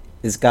God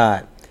is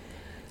God.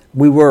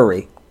 We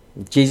worry.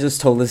 Jesus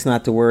told us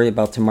not to worry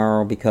about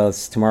tomorrow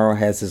because tomorrow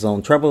has his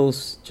own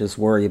troubles. Just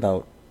worry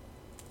about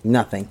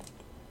nothing.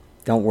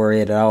 Don't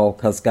worry at all,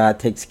 because God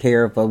takes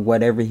care of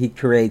whatever he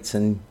creates,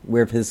 and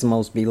we're his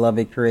most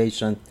beloved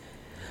creation.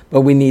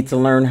 But we need to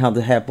learn how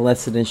to have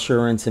blessed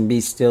assurance and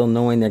be still,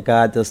 knowing that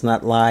God does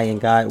not lie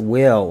and God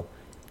will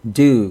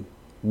do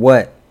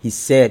what he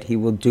said he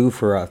will do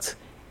for us.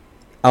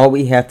 All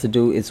we have to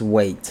do is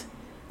wait.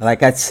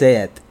 Like I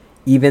said,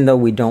 even though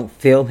we don't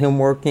feel him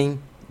working,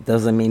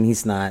 doesn't mean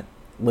he's not.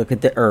 Look at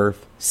the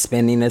earth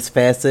spinning as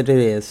fast as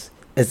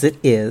it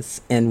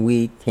is, and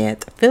we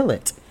can't feel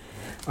it.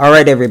 All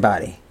right,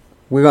 everybody,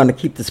 we're going to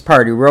keep this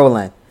party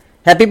rolling.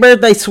 Happy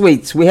birthday,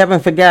 sweets. We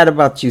haven't forgot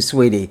about you,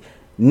 sweetie.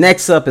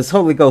 Next up is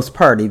Holy Ghost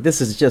Party. This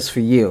is just for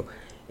you.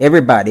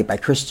 Everybody by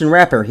Christian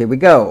Rapper. Here we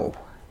go.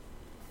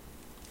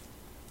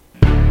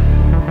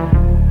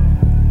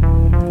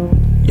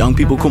 Young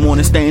people, come on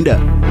and stand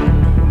up.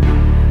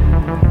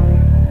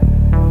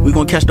 We're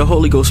gonna catch the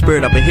Holy Ghost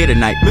Spirit up in here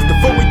tonight. Mr.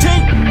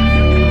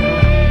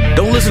 418!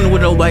 Don't listen to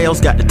what nobody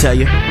else got to tell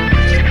you.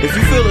 If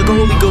you feel like the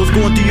Holy Ghost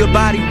going through your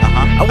body,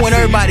 I want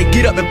everybody to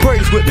get up and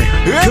praise with me.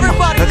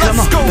 Everybody,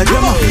 let's go,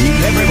 come on.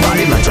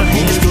 Everybody, let your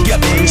hands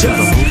together and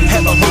just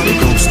have a Holy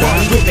Ghost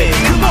party with me.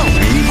 Come on,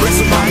 grab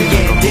somebody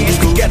and dance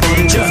together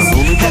and just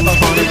have a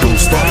Holy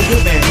Ghost party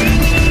with me.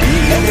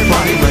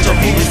 Everybody, let your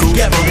hands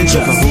together and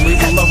just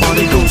have a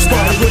Holy Ghost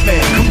party with me.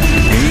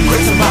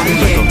 Grab somebody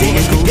and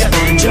dance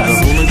together and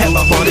just have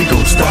a Holy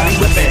Ghost party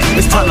with me.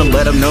 It's time to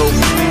let them know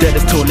that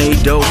it's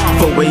tornado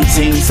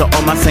 418. So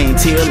all my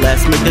saints here,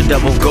 let's make the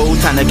devil go.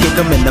 Time to kick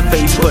them in the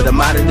face, put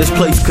them out of this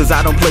place, cause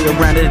I don't play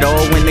around at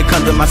all when it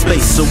comes to my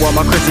space. So all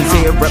my Christians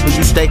here, reppin'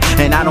 you stay,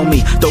 and I don't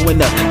mean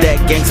throwing up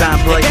that gang sign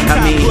play. I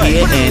mean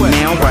here and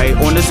now, right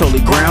on this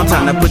holy ground.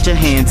 Time to put your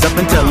hands up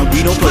and tell them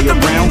we don't play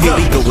around. Here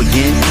we go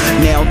again.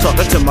 Now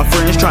talking to my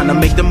friends, trying to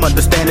make them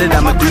understand that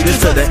I'ma do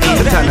this to the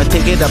end. Time to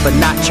take it up a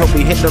notch, hope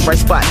we hit the right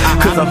spot,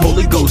 cause a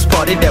Holy Ghost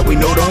party that we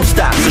know don't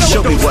stop. So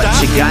show me what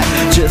you got,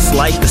 just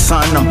like the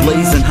sun, I'm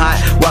blazing hot,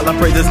 while I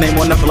praise his name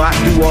on the block.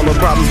 Through all the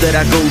problems that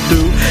I go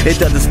through, it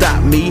doesn't stop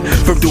me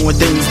from doing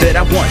things that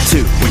I want to.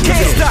 We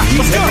can't stop.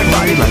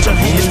 Everybody, let your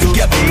hands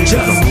together and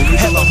just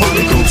have a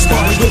Holy Ghost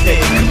party with me.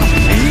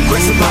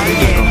 Grab somebody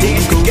and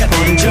dance together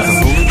and just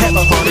have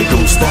a Holy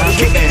Ghost party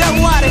with me.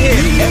 Out of here.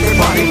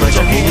 Everybody, let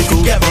your hands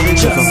together and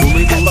just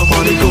have a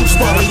Holy Ghost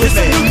party with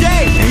me.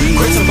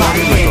 Grab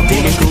somebody and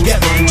dance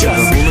together and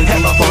just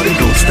have a Holy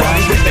Ghost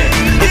party with me.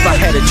 If I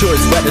had a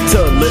choice whether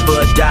to live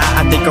or die,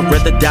 I think I'd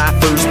rather die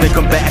first than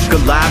come back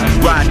alive.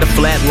 Ride the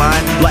flat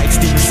line like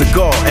Steve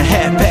Seagal and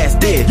half past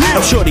dead.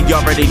 I'm sure they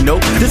already know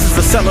this is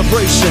a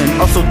celebration,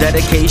 also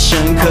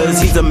dedication,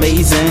 cause he's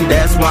amazing.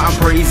 That's why I'm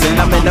praising.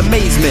 I'm in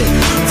amazement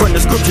from the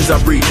scriptures I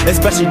read,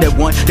 especially that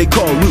one they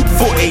call Luke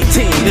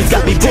 4:18. It's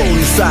got me bold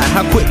inside.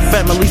 How quick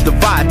families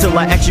divide till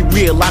I actually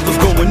realize what's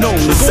going on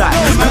inside.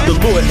 Cause the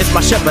Lord is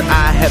my shepherd,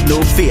 I have no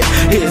fear.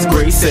 His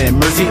grace and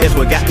mercy is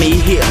what got me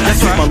here.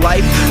 He's my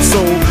life,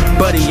 soul,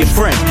 buddy, and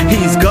friend.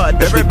 He's God,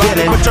 the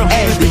beginning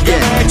and the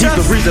end. He's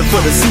the reason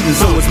for the season,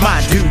 so it's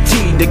my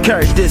duty to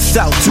carry this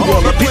out to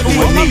all the people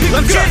in need.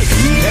 Let's get it.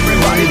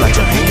 Everybody, let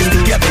your hands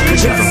together and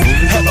just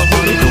have a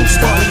Holy Ghost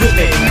party with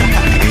me.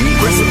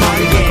 Grab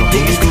somebody and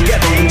dance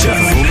together and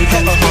just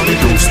have a Holy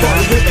Ghost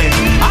party with me.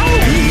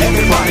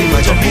 Everybody,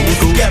 let your hands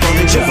together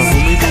and just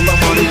have a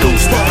Holy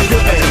Ghost party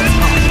with me.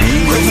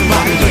 Grab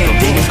somebody and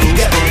dance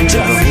together and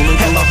just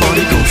have a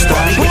Holy Ghost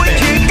party with me.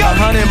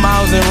 100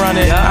 miles and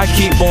running, I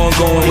keep on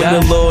going with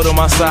the Lord on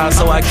my side,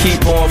 so I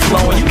keep on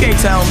flowing. You can't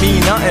tell me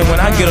nothing when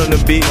I get on the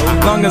beat.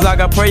 Long as I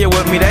got prayer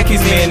with me, that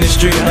keeps me in the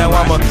street. Now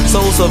I'm a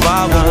soul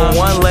survivor with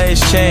one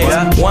last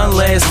chance, one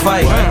last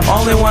fight.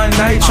 Only one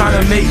night trying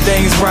to make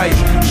things right.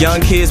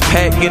 Young kids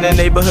pack in the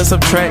neighborhood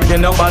subtract,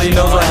 and nobody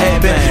knows what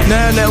happened.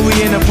 Now Now that we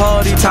in the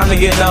party, time to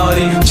get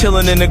naughty.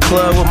 Chilling in the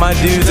club with my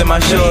dudes and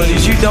my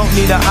shorties. You don't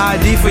need an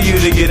ID for you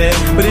to get in,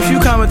 but if you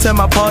come and tell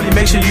my party,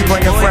 make sure you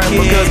bring a friend.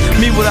 Because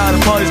me without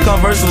a party's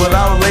converse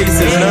without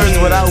laces, nerds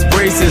without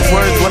braces,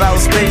 words without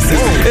spaces.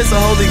 It's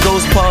a Holy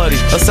Ghost party,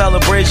 a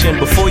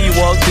celebration. Before you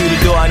walk through the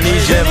door, I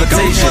need your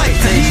invitation.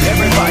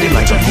 Everybody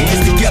put your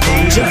hands together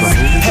and just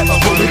have a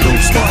Holy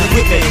Ghost party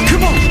with me.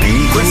 Come on,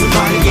 grab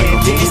somebody and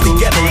dance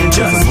together and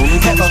just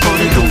have a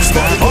Holy Ghost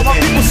party. All my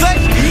people say,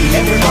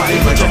 everybody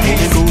put your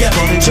hands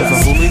together and just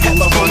have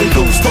a Holy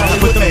Ghost party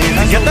with me.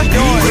 Get that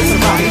going. Grab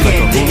somebody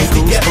and dance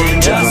together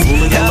and just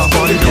have a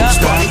Holy Ghost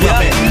party with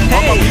me.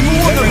 All my people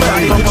on the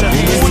right, put your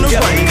hands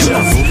together and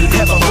just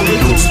have a Holy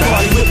Ghost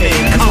party with me.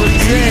 Come on,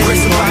 grab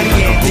somebody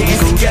and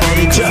dance together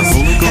and just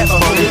have a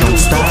Holy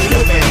Ghost party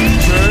with me.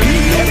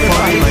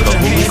 Everybody put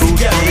your hands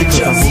together and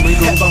just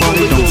have a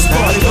Holy Ghost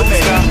party with me.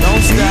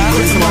 Don't stop.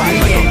 Grab somebody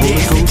and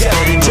dance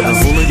together and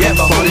just have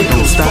a Holy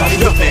Ghost party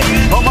with me.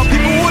 All my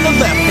people on the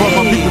left, all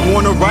my people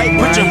on the right,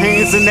 put your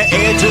hands in the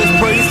air, just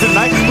praise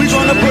tonight. We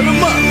gonna put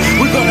them up,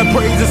 we gonna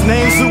praise his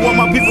name. So all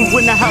my people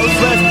in the house,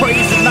 let's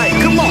praise tonight.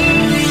 Come on.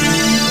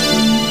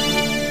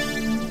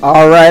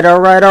 All right.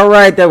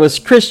 That was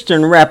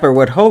Christian rapper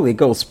with Holy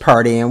Ghost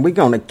Party, and we're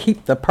going to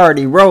keep the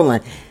party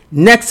rolling.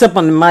 Next up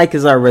on the mic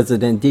is our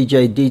resident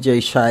DJ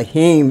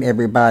Shyhiem,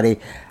 everybody.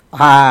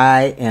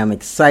 I am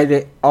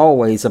excited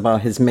always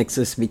about his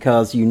mixes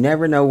because you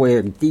never know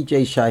where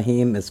DJ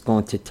Shyhiem is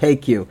going to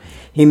take you.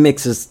 He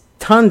mixes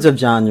tons of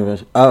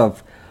genres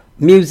of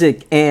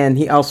music, and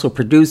he also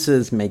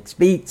produces, makes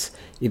beats.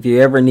 If you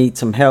ever need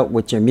some help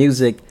with your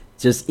music,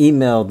 just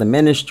email the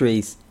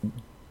ministries,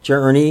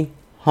 Journey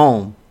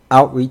Home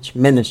Outreach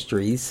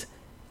Ministries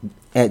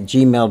at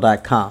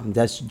gmail.com.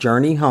 That's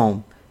Journey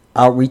Home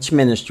Outreach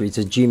Ministries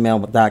at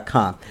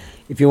gmail.com.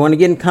 If you want to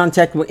get in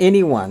contact with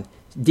anyone,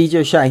 DJ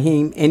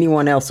Shyhiem,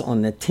 anyone else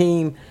on the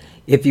team,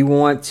 if you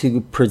want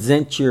to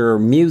present your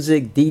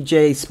music,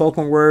 DJ,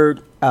 spoken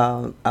word,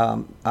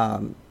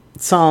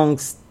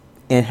 songs,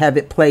 and have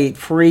it played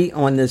free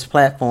on this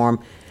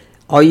platform,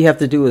 all you have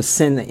to do is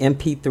send an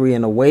MP3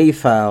 and a WAV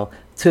file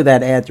to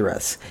that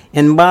address.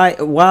 And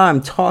while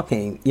I'm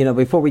talking,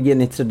 before we get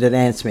into the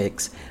dance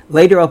mix,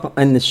 later up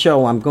in the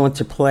show, I'm going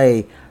to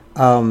play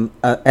an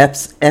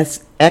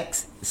excerpt,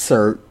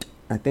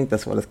 I think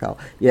that's what it's called,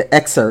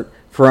 excerpt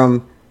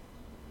from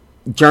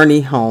Journey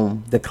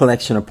Home, the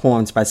collection of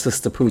poems by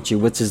Sistapoochie,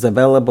 which is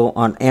available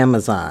on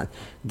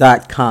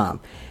Amazon.com.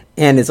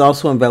 And it's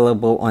also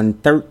available on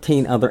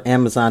 13 other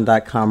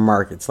Amazon.com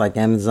markets like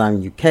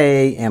Amazon UK,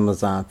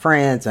 Amazon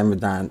France,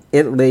 Amazon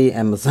Italy,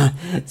 Amazon.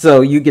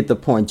 So you get the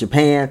point,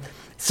 Japan.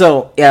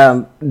 So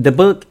the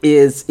book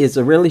is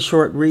a really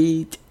short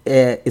read.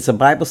 It's a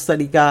Bible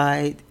study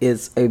guide.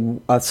 It's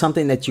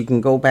something that you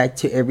can go back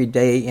to every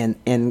day, and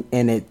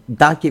it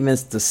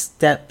documents the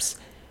steps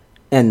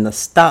and the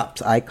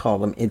stops, I call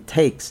them, it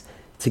takes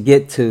to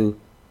get to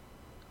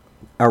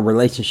a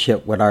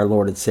relationship with our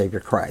Lord and Savior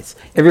Christ.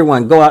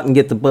 Everyone, go out and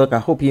get the book. I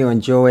hope you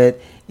enjoy it.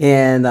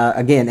 And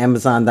again,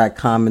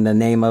 Amazon.com, and the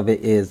name of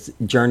it is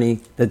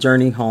The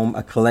Journey Home,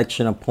 a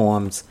collection of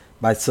poems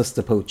by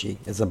Sistapoochie.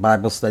 It's a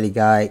Bible study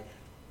guide,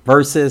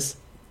 verses,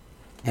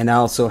 and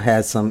also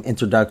has some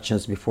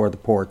introductions before the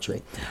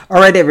poetry. All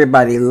right,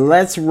 everybody,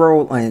 let's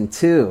roll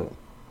into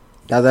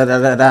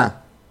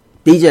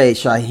DJ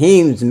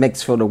Shyhiem's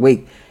mix for the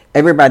week.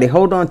 Everybody,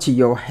 hold on to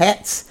your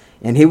hats,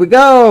 and here we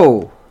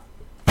go.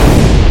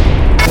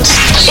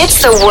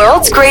 It's the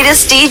world's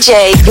greatest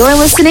DJ. You're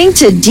listening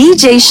to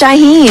DJ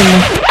Shyhiem.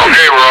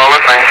 Okay, we're all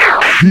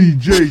listening.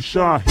 DJ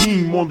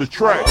Shyhiem on the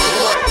track.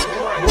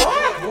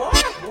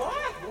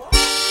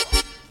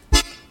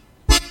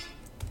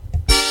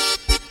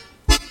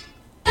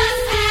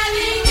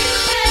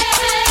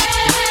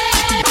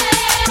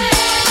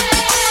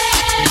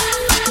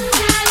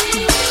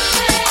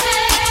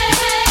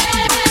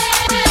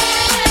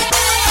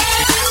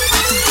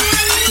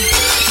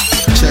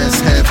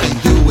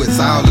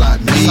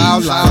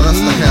 For us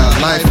to have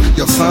life,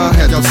 your son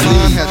had to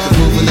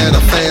moving at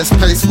a fast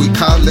pace. We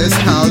call this.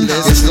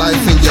 It's life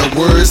in your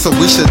words, so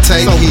we should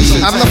take heed.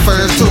 I'm the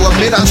first to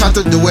admit I tried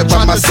to do it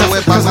by myself,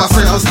 because my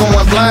friends was going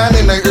blind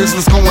and their ears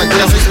was going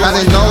deaf. I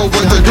didn't know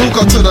what to do,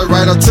 go to the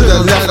right or to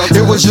the left.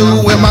 It was you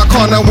in my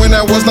corner when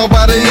there was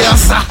nobody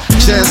else.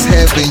 Just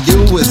having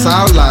you is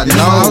all I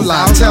know.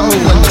 Tell me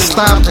when to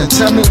stop and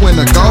tell me when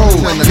to go.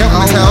 Help me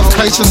have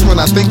patience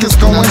when I think it's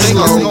going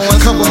slow.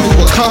 Cover me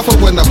with comfort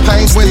when the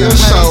pain still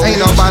shows.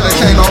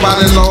 Can't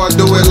nobody, Lord,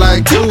 do it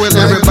like you.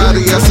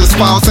 Everybody else is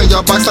false and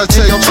your box, I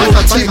tell you truth.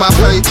 I keep my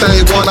faith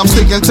day one, I'm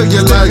sticking to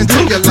you like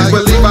you. Please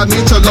believe I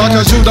need your Lord,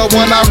 cause you the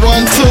one I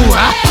run to.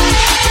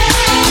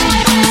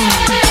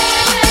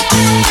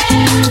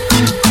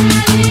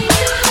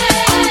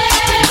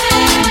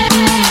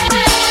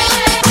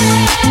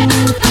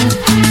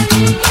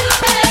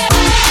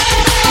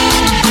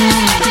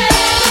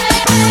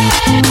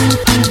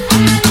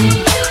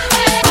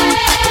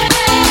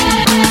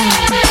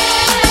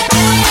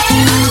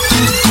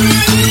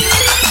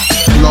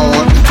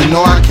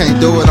 Can't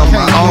do it on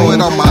my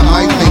own. I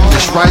might think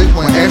it's right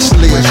when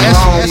actually it's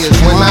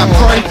When I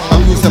pray,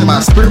 I'm using my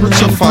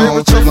spiritual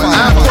phone. When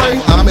I pray,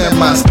 I'm in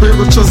my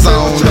spiritual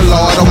zone. The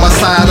Lord on my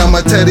side,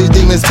 I'ma tell these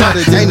demons cut.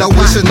 Ain't no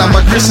wishing, I'm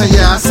a Christian,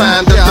 yeah, I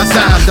signed up to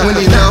sign. When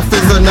enough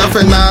is enough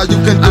and all you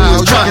can do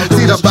is try.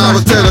 See the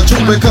Bible tell the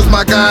truth because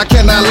my God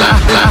cannot lie.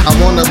 I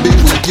wanna be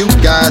with you,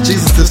 God,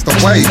 Jesus is the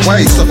way.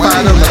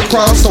 Survive on the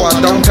cross so I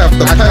don't have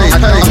to pay.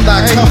 I'm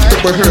not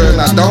comfortable here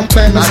and I don't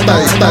plan to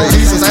stay.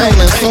 Jesus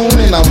coming soon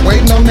and I'm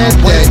waiting on that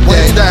day.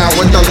 Way down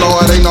with the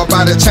Lord, ain't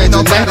nobody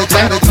changing that.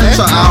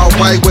 So I'll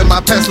wait with my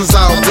past was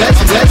all black.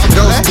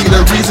 Ghost be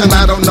the reason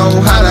I don't know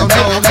how to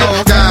go.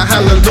 God,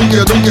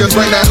 hallelujah,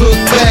 bring that hook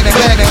back.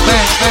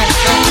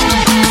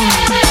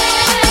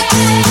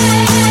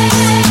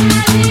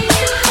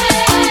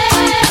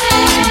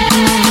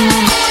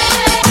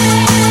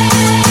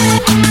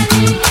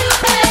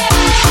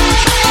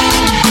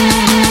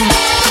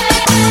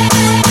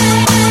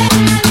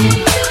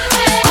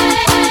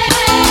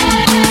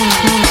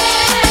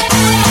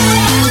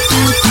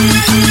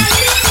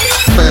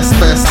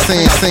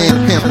 Sin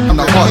pimp in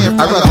the heart.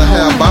 I'd rather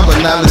have Baba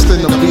knowledge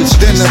than a bitch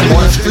than the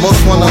one.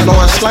 Most want a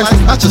large slice,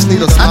 I just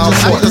need a small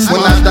short.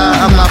 When I die,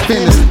 I'm not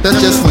finished. That's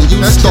just when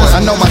you start. I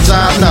know my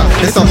job now.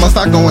 It's almost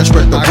like going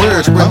spread the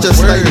word. I'm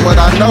just stating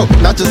what I know,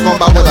 not just going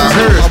by what I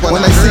heard.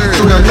 When they see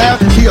through the lap,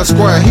 he a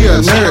square, he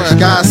a nerd.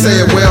 God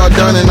said, well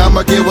done, and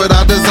I'ma get what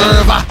I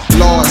deserve.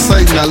 Lord,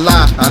 Satan a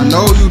lie. I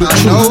know you the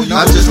truth.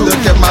 I just look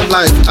at my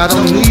life. I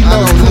don't need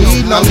no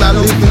need. I'm not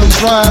living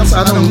these rhymes.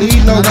 I don't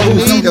need no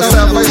need. Your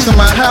salvation,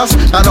 my house.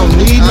 I don't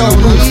need no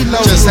need.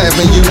 Just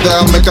having you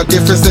there make a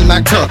difference in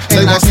that cup.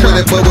 They won't sweat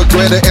it, but with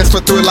greater as for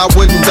thrill, I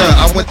wouldn't dare.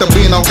 I went to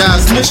being on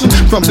God's mission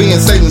from being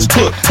Satan's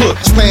crook.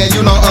 Man,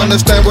 you don't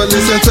understand, but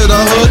listen to the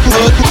hook.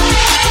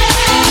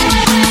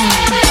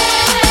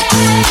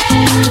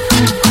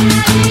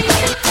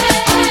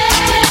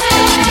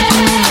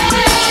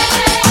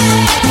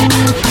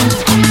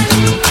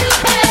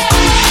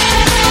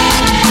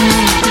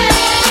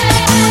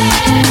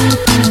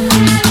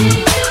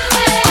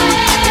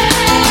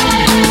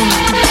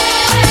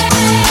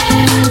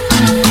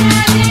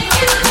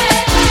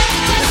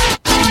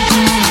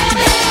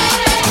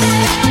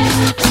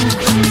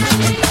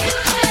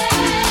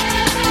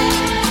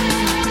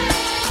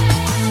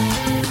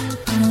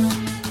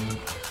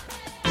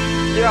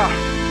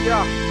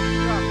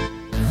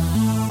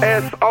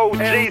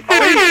 S-O-G-C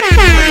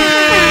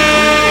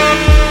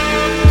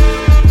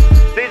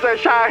DJ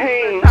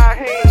Shyhiem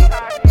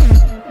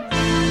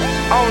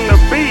on the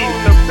beat.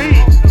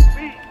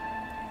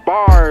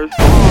 Bars.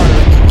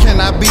 Can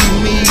I be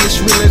me? It's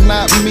really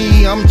not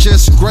me. I'm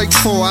just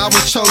grateful I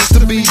was chose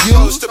to be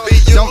used.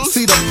 Don't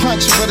see the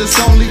punch, but it's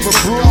gon' leave a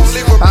bruise.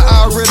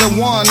 I already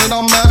won, it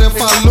don't matter if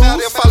I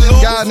lose.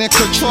 God in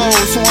control,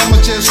 so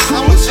I'ma just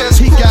cruise.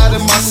 He got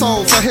in my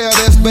soul, for hell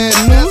that's bad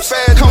news.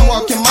 Come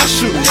walk in my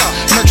shoes,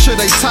 make sure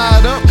they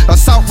tied up.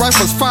 Assault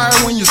rifles fire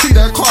when you see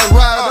that car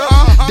ride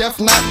up. Death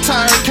not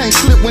tired, can't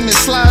slip when it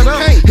slide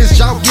up. His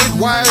jaw get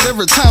wired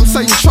every time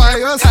Satan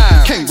try us.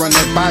 Can't run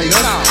that by us.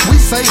 We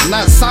say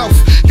not south.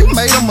 You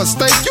made a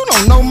mistake, you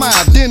don't know my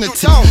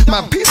identity.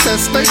 My peace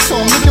at stake, so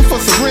I'm looking for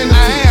serenity.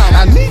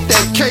 I need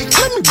that cake,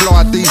 let me blow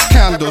out these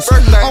candles.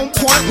 On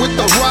point with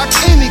the rock,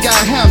 and he got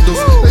handles.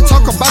 They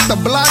talk about the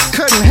block,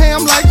 cutting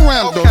ham like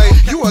Randall.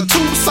 You a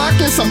tube sock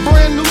and some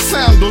brand new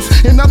sandals.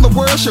 In other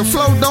words, your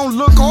flow don't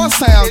look or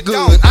sound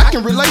good. I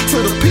can relate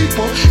to the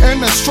people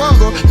and the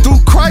struggle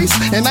through Christ,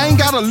 and I ain't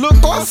gotta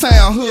look or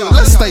sound hood.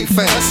 Let's stay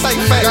fast.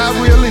 God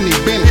real and he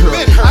been here.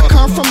 I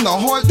come from the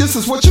heart, this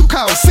is what you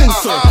call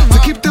censor. To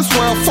keep this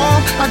world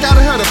farm, I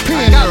gotta have a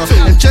pen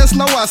here. And just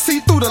know I see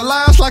through the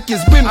lies like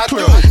it's been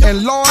clear.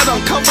 And Lord,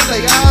 uncover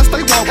their eyes,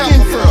 they walk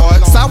in fear.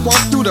 So I walk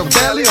through the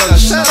valley of the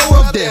shadow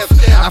of death.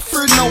 I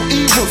fear no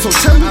evil, so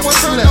tell me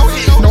what's left.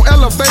 No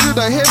elevator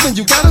to heaven,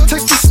 you gotta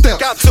take the step.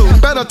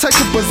 Better take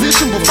a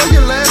position before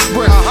your last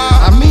breath.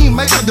 I mean,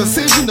 make a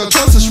decision, the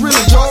choice is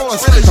really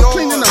yours. I'm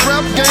cleaning the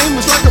rap game,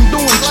 it's like I'm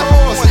doing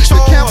chores. The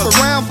camp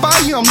around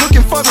fire, I'm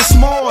looking for the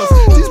s'mores.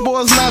 These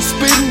boys not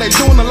spitting, they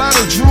doing a lot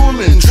of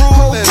drooling.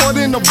 Whole court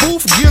in the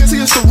booth,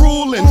 guilty as the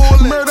ruling.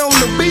 Murder on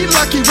the beat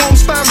like he won't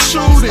stop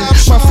shooting.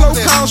 My flow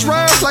calls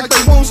rise like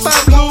they won't stop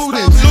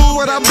looting.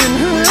 What I've been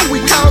hearing, we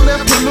call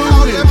that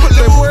polluted.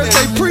 The word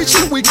they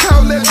preaching, we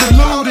call that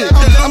diluted.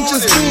 I'm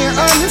just being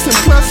honest and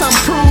plus I'm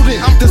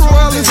prudent. This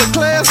world is a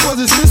class, but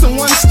it's missing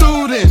one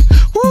student.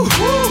 Woo.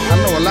 I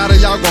know a lot of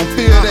y'all gon'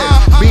 feel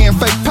that. Being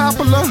fake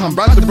popular, I'm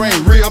about to bring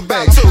real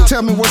back.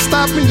 Tell me what's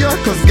stopping you,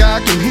 cause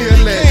God can hear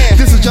that.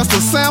 This is just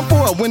a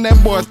sample of when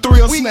that boy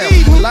thrill snap.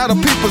 A lot of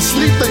people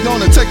sleep, they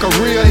gonna take a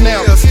real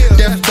nap.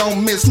 Death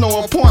don't miss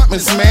no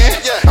appointments, man.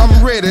 I'm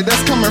ready,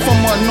 that's coming from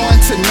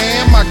anointed,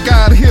 man. My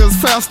God heals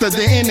faster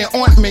than any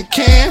ointment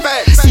can.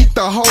 Eat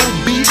the whole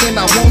beat and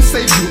I won't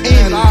save you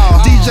any.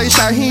 DJ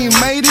Shyhiem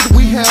made it,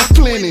 we have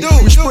plenty.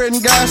 We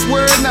spreading God's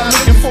word, not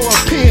looking for a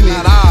penny.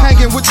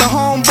 Hanging with the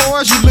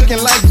homeboys, you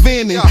looking like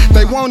Vinny.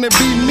 They wanna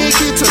be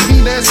Mickey, to me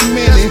that's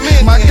many.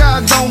 My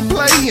God don't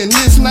play and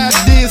it's not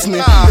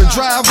Disney. The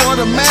drive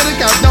automatic,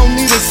 I don't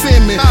need a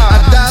semi. I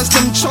dodge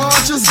them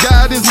charges,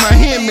 God is my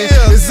Hemi.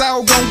 It's It's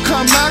all gonna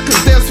come out, cause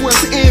that's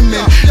what's in me.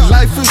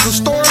 Life is a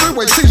story,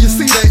 wait till you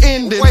see the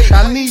ending.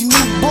 I need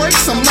new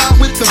breaks, I'm not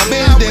with the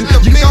bending.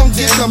 You gon'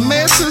 get the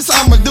message,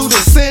 I'ma do the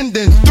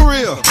sending.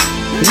 Thrill,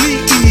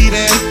 we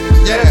eatin',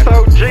 yeah.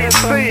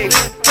 SOGC,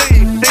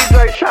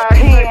 DJ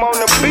Shyhiem on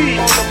the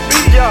beat.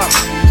 Yeah,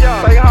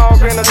 Stay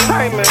Hog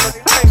Entertainment.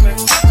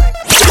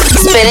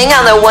 Spinning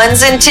on the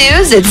ones and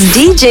twos, it's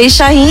DJ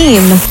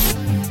Shyhiem.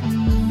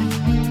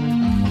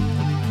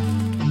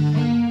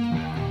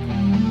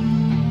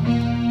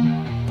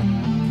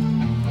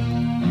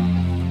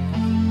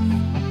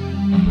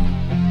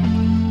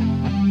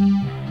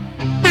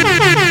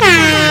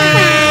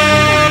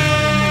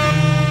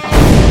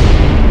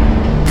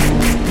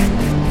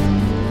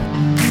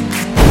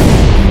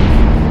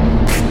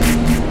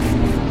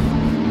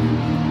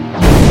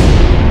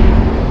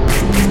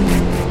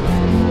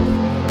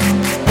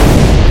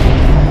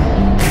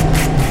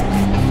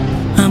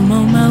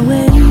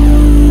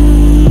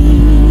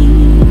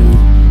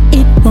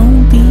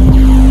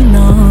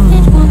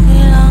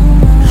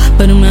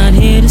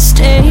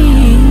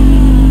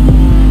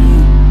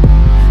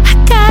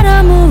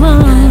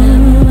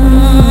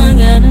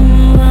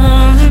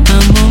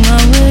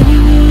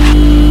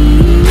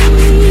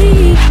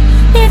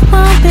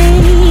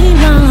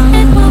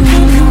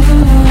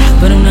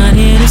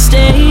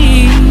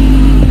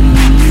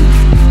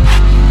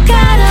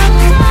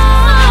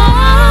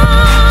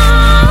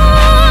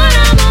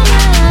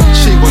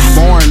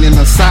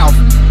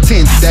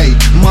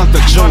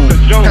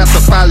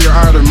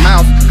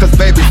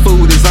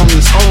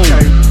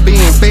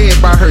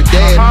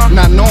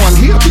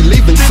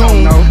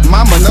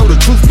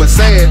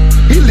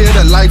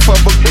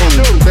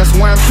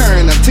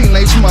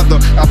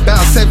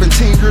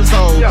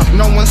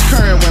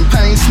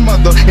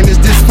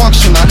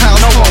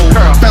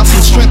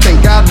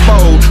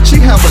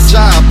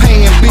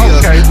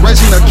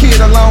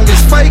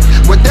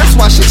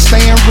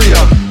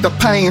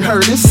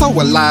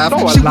 Alive.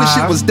 She wish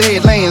she was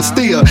dead laying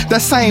still.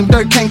 That same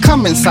dirt can't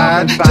come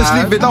inside. Just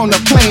leave it on the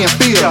playing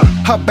field.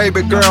 Her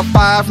baby girl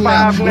 5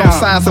 now. No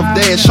signs of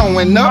dad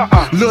showing up.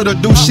 Little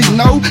do she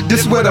know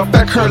this would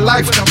affect her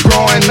life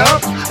growing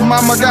up.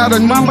 Mama got a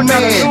new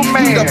man.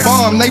 He the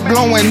bomb, they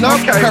blowing up.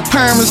 Her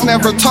parents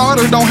never taught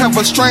her. Don't have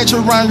a stranger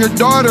around your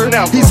daughter.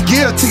 He's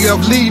guilty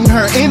of leading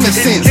her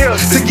innocence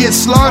to get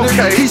slaughtered.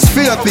 He's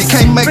filthy,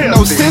 can't make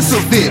no sense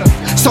of it.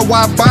 So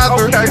why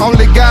bother?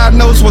 Only God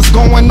knows what's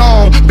going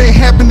on. Been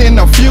happening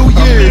a few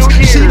years.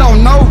 She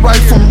don't know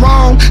right from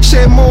wrong.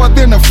 Shed more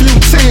than a few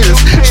tears.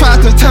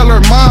 Tried to tell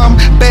her mom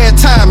bad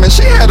time and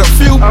she had a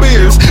few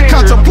beers.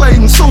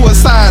 Contemplating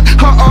suicide.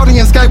 Her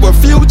audience gave a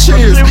few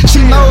cheers.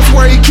 She knows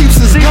where he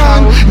keeps his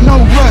gun. No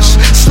rush,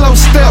 slow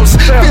steps.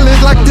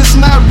 Feeling like this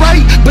not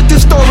right, but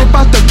this story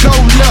about to go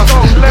left.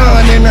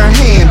 Gun in her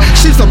hand,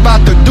 she's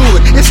about to do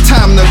it. It's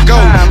time to go.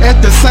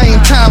 At the same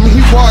time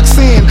he walks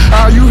in,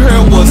 all you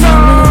heard was no.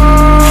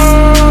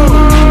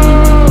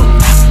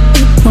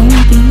 It won't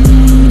be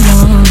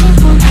long,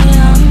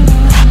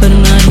 but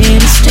I'm not here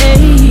to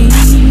stay.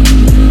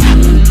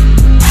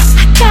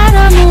 I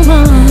gotta move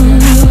on.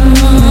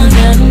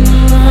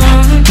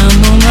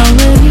 I'm on my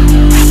way.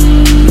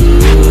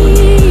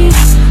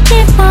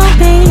 It won't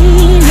be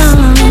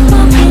long,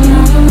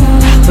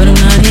 but I'm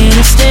not here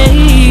to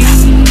stay.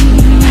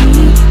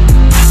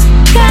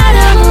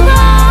 Gotta move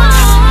on.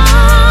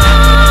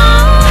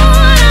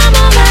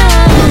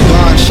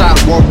 Shot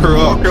woke her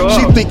up.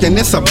 She thinking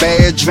it's a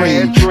bad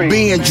dream.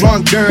 Being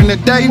drunk during the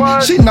day,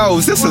 she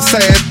knows it's a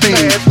sad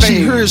thing. She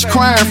hears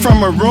crying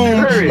from her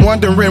room,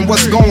 wondering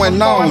what's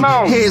going on.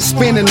 Head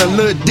spinning a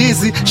little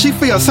dizzy. She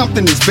feels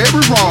something is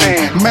very wrong.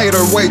 Made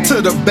her way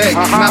to the back,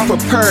 not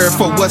prepared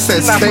for what's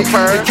at stake.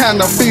 It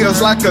kinda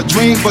feels like a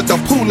dream, but the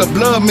pool of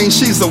blood means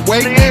she's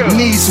awake.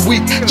 Knees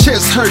weak,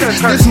 chest hurt.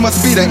 This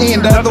must be the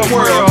end of the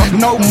world.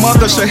 No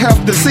mother should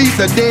have to see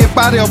the dead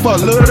body of a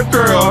little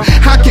girl.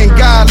 How can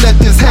God let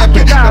this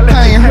happen? The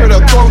pain hurt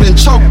her throat and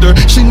choked her.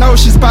 She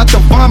knows she's about to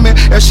vomit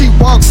as she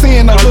walks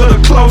in a little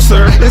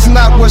closer. It's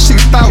not what she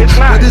thought,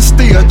 but it's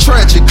still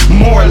tragic,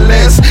 more or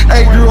less.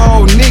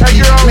 8-year-old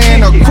Nikki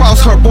laying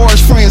across her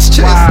boyfriend's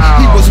chest.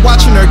 He was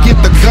watching her get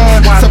the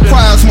gun,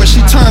 surprised when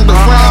she turned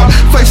around,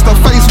 face to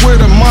face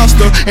with a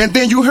monster. And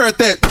then you heard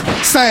that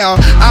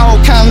sound. All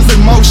kinds of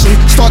emotion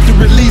start to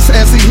release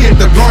as he hit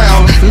the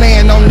ground.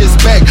 Laying on his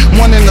back,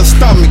 one in the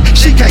stomach.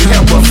 She can't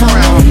help but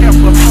frown.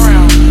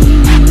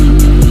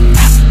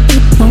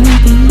 Won't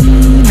be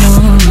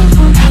long,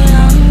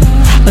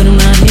 but I'm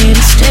not here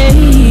to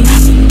stay.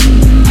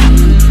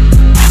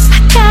 I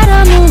gotta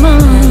move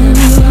on.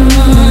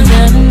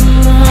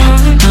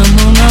 I'm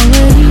on my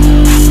way.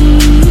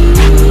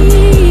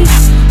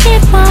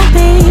 It won't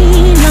be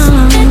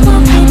long,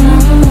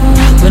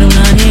 but I'm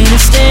not here to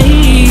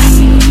stay.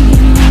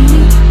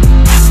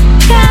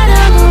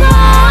 Gotta move on. I'm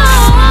on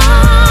my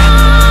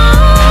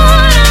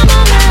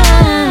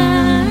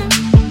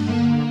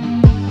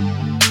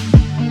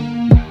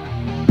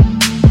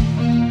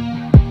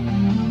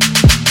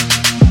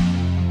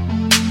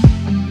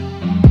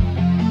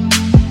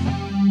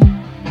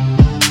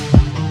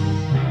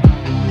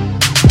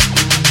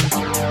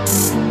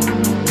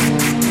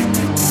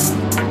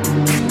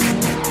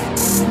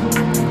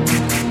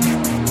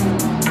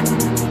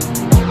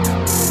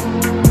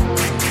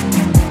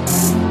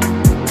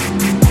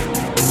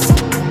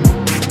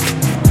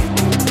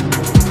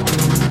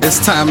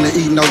time to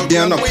eat, no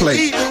dinner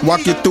plate.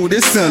 Walk you through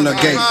this inner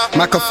gate.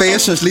 My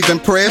confessions leave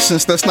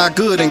impressions that's not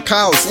good and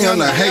cause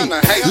inner hate.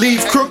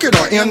 Leave crooked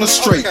or inner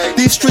straight.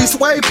 These streets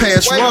way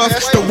past rough.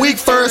 The weak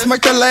first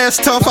make the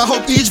last tough. I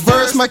hope each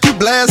verse make you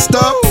blast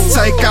up.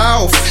 Take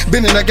off.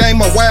 Been in the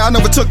game a while, I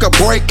never took a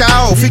break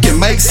off. He can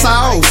make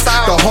sauce.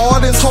 The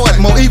hardest heart,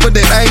 more evil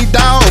than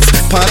A-Dogs.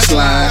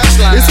 Punchline.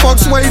 It's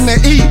folks waiting to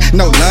eat,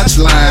 no lunch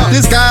line.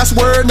 This guy's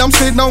word, I'm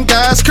sitting on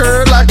God's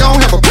curb like I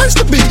don't have a place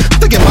to be.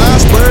 Thinking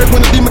mine's bird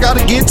when the demon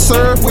gotta get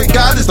served. With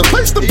God is the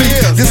place to be.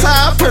 This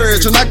how I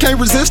purge and I can't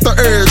resist the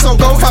urge. So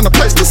go find a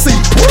place to see.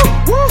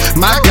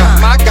 My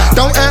God,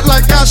 don't act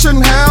like I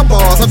shouldn't have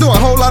bars. I do a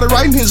whole lot of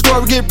writing, his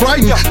glory get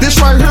brightened. This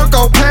right here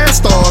go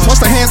past stars. Once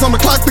the hands on the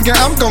clock begin,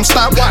 I'm gonna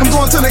stop. I'm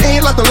going to the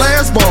end like the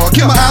last bar.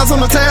 Keep my eyes on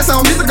the task, I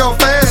don't need to go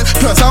fast.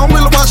 Plus I don't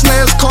really watch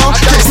NASCAR.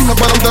 Can't see me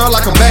but I'm there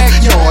like a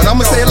backyard.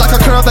 I'ma say it like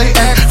a girl, they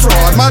act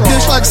fraud. My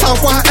dish like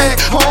South, I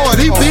act hard.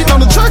 He beat on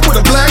the track with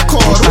a black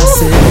card. I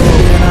said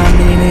it and I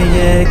mean it,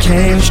 yeah, it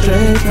came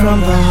straight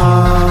from the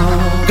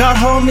heart. God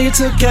hold me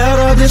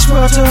together, this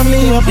world tore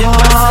me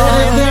apart. I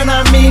said it and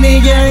I mean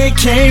it, yeah, it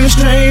came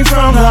straight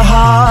from the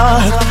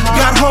heart.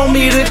 God hold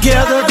me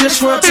together,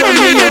 this world tore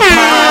me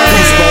apart.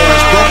 These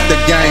boys broke the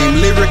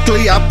game.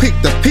 Lyrically, I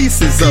picked the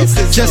pieces up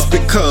just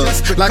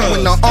because. Like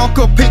when the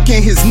uncle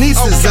picking his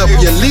nieces up,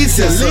 your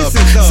leases up.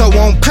 So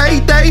on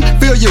payday,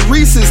 fill your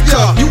Reese's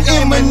cup. You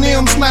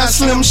M&M's not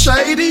Slim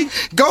Shady.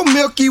 Go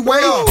Milky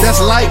Way,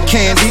 that's light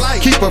candy.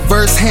 Keep a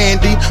verse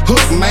handy,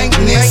 hook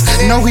maintenance.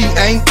 No, he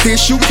ain't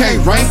this, you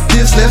can't rank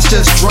this. Let's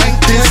just drink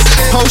this.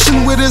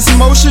 Potion with his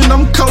motion,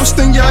 I'm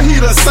coasting. Yeah, he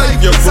the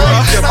savior,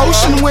 bruh.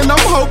 Ocean when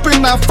I'm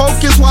hoping I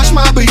focus, watch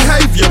my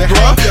behavior,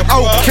 bruh.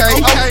 Okay,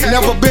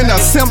 never been a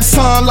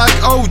Simpson like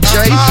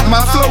OJ.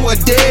 My flow a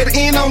dead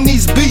end on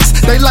these beats.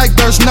 They like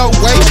there's no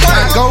way.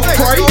 I go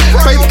pray.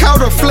 Faith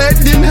caught a flat,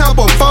 didn't have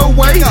a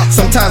four-way.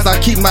 Sometimes I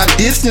keep my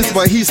distance,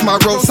 but he's my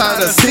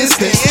roadside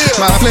assistant.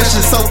 My flesh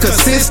is so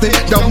consistent,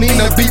 don't need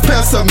to be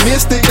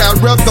pessimistic.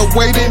 I'd rather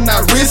wait and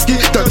not risk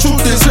it. The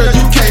truth is here,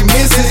 you can't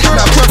miss it.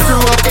 Now put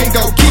her up and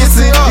go kiss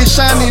it. It's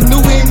shiny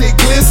new and it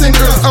glisten.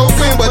 Girls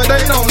open, but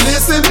they don't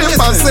listen. If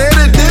I said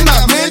it, then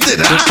I meant it.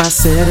 If I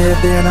said it,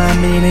 then I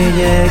mean it,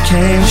 yeah, it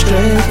came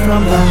straight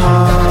from the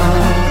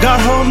heart. God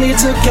hold me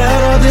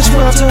together, this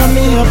world tore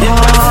me apart.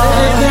 If I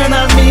said it, then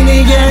I mean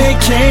it, yeah, it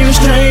came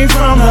straight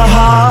from the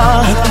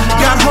heart.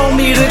 God hold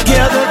me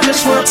together,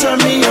 this world tore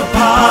me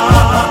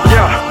apart.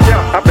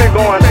 Yeah, I've been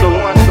going through.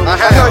 I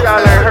know y'all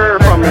ain't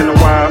heard from me in a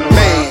while.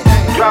 Man,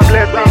 dropped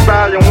Let's Eat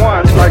Volume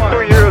 1 like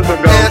 2 years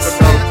ago.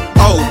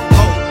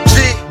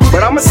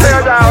 But I'ma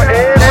tell y'all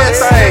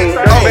everything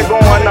that's been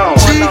going on.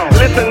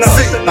 Listen up.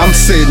 I'm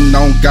sitting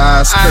on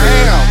God's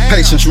curb.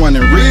 Patience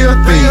running real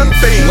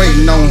thin.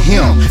 Waiting on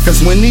him.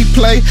 Cause when he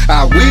play,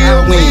 I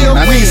will win.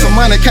 I need some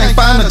money, can't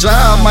find a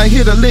job. Might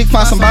hit a lick,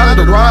 find somebody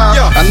to rob.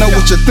 I know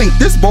what you think,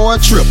 this boy a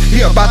trip.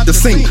 He about to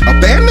sink,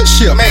 abandon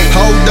ship.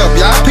 Hold up,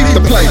 y'all peep the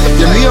play.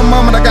 Give me a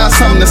moment, I got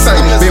something to say.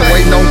 Been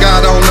waiting on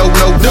God, I don't know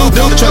no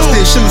do. Trust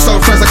his shoes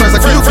so fresh,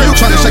 like you.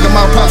 Trying to shake him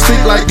out, pop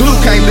stick like glue.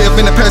 Can't live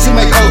in the past, he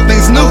make old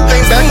things new.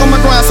 Back on my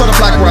grind, so the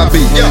block where I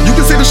be. You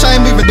can see the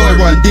shame even though it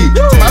run deep.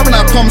 Tomorrow when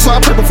I come, so I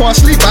pray before I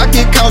sleep. I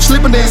get caught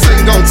sleeping, then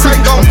Satan gon'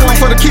 take. I'm going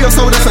for the kill,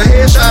 so that's a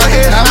headshot.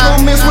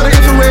 I'm gon' miss with an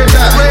infrared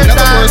dot. In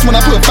other words, when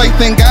I put faith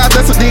in God,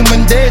 that's a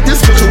demon dead.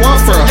 This what you want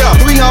for.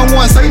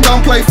 3-on-1, Satan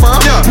don't play fair.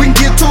 We can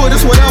get to it,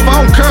 it's whatever,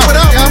 I don't care.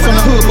 I'm from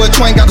the hood, but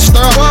you ain't got to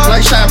stir.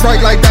 Light shine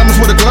bright like diamonds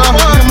with a glow.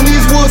 Coming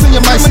these woods and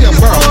you might see a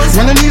burrow.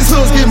 Running these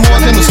hoods get more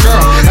than a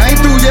skirl. I ain't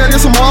through yet,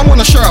 there's some more I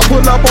wanna share.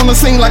 Pull up on the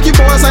scene like you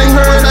boys ain't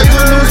heard. That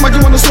good news make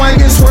you wanna swing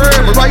and swerve.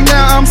 But right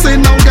now I'm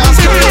sitting on God's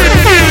curb.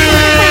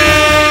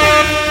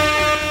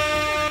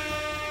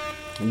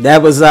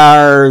 That was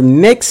our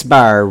mix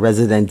by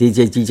Resident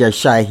Dj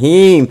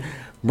Shyhiem,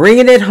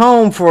 bringing it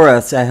home for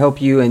us. I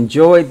hope you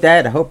enjoyed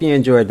that.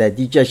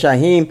 DJ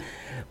Shyhiem,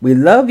 we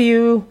love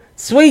you.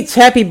 Sweets,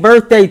 happy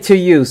birthday to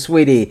you,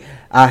 sweetie.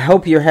 I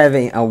hope you're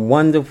having a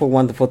wonderful,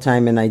 wonderful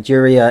time in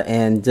Nigeria.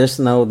 And just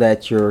know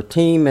that your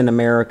team in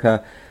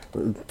America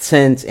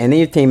sends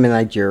any team in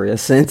Nigeria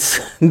sends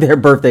their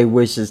birthday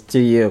wishes to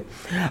you.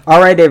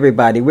 All right,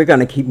 everybody, we're going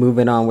to keep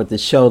moving on with the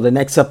show. The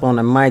next up on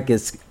the mic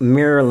is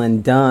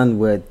Marilyn Dunn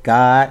with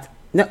God.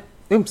 No,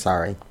 I'm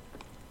sorry.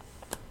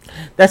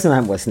 That's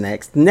not what's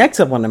next.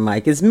 Next up on the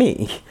mic is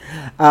me.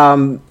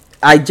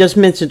 I just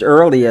mentioned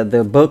earlier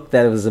the book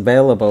that was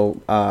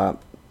available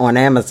on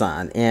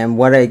Amazon. And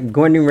what I'm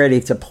going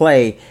ready to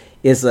play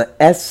is a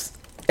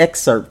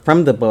excerpt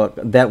from the book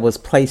that was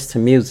placed to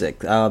music.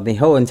 The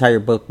whole entire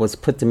book was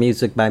put to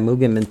music by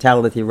Mugen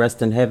Mentality,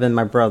 rest in heaven,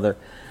 my brother.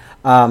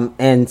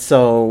 And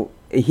so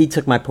he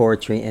took my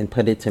poetry and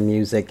put it to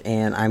music,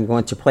 and I'm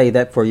going to play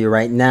that for you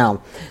right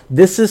now.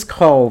 This is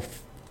called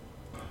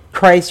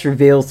Christ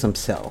Reveals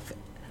Himself.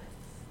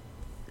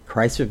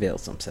 Christ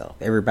Reveals Himself.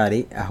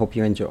 Everybody, I hope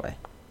you enjoy.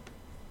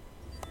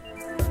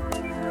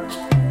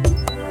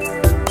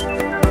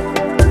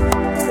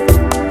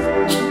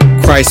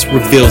 Christ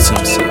reveals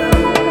Himself.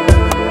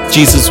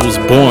 Jesus was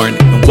born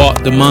and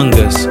walked among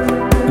us.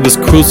 He was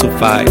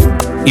crucified.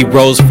 He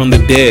rose from the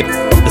dead,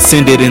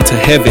 ascended into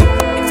heaven,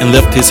 and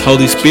left his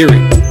Holy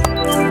Spirit.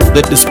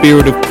 Let the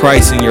Spirit of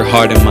Christ in your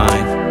heart and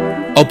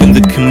mind. Open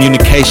the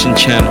communication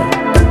channel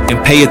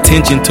and pay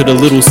attention to the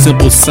little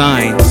simple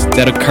signs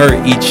that occur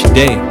each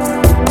day.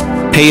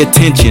 Pay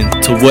attention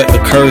to what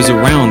occurs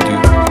around you.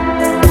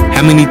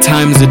 How many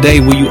times a day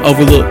will you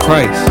overlook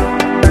Christ?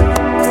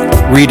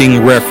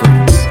 Reading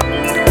reference: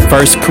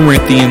 1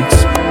 Corinthians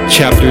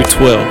chapter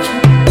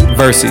 12,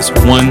 verses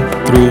 1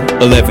 through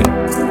 11,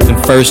 and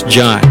 1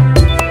 John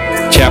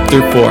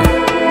chapter 4,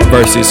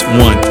 verses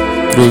 1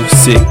 through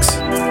 6.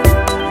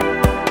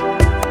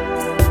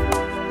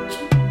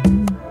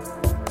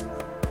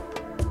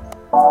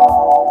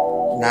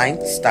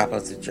 Ninth stop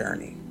of the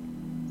journey.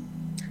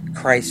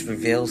 Christ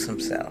reveals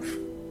himself.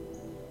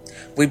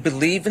 We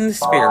believe in the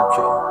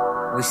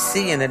spiritual, we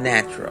see in the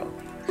natural.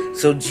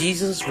 So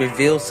Jesus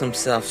reveals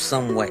himself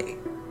some way.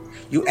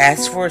 You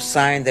ask for a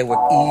sign that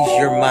will ease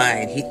your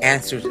mind. He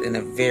answers in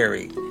a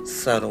very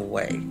subtle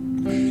way.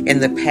 In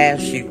the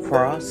paths you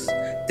cross,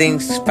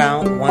 things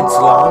found once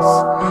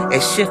lost,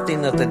 a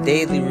shifting of the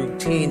daily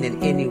routine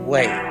in any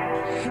way.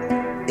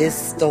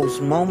 It's those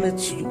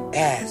moments you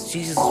ask,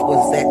 Jesus,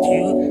 was that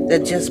you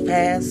that just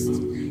passed?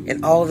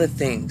 And all the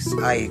things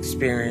I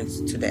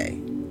experienced today.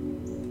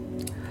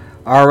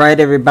 All right,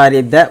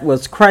 everybody, that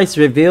was Christ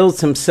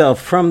Reveals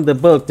Himself from the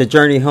book, The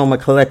Journey Home, a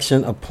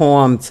collection of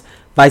poems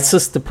by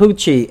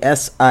Sistapoochie,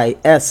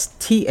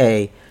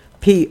 Sistapoochie.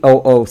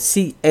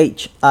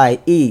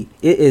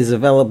 It is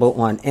available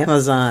on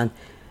Amazon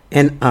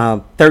and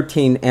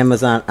 13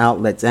 Amazon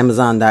outlets,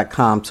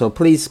 Amazon.com. So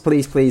please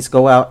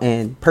go out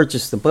and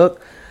purchase the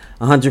book.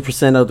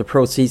 100% of the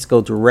proceeds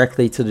go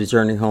directly to the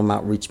Journey Home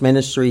Outreach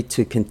Ministry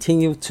to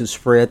continue to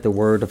spread the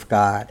word of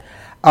God.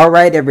 All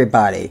right,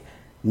 everybody.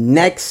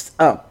 Next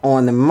up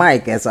on the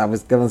mic, as I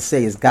was going to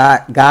say, is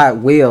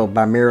God Will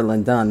by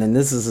Marilyn Dunn. And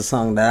this is a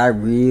song that I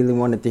really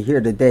wanted to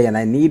hear today, and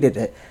I needed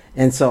it.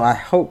 And so I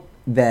hope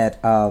that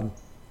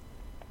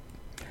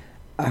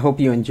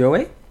you enjoy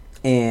it.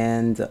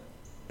 And,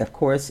 of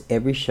course,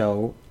 every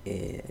show,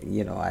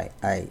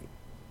 I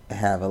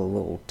have a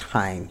little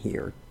time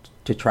here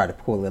to try to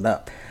pull it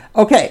up.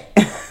 Okay.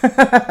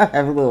 I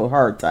have a little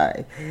hard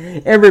time.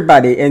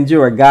 Everybody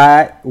enjoy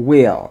God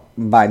Will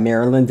by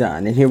Marilyn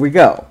Dunn. And here we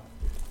go.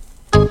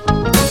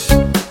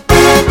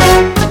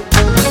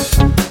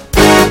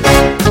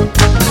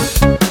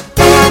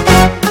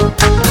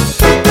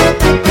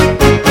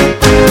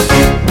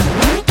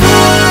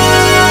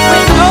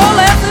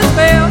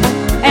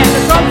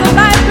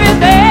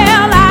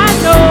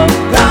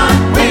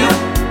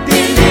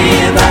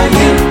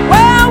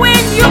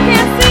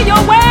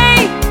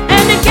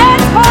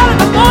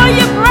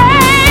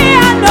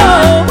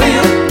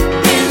 Will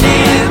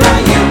deliver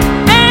you.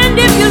 And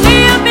if you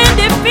live in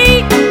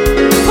defeat,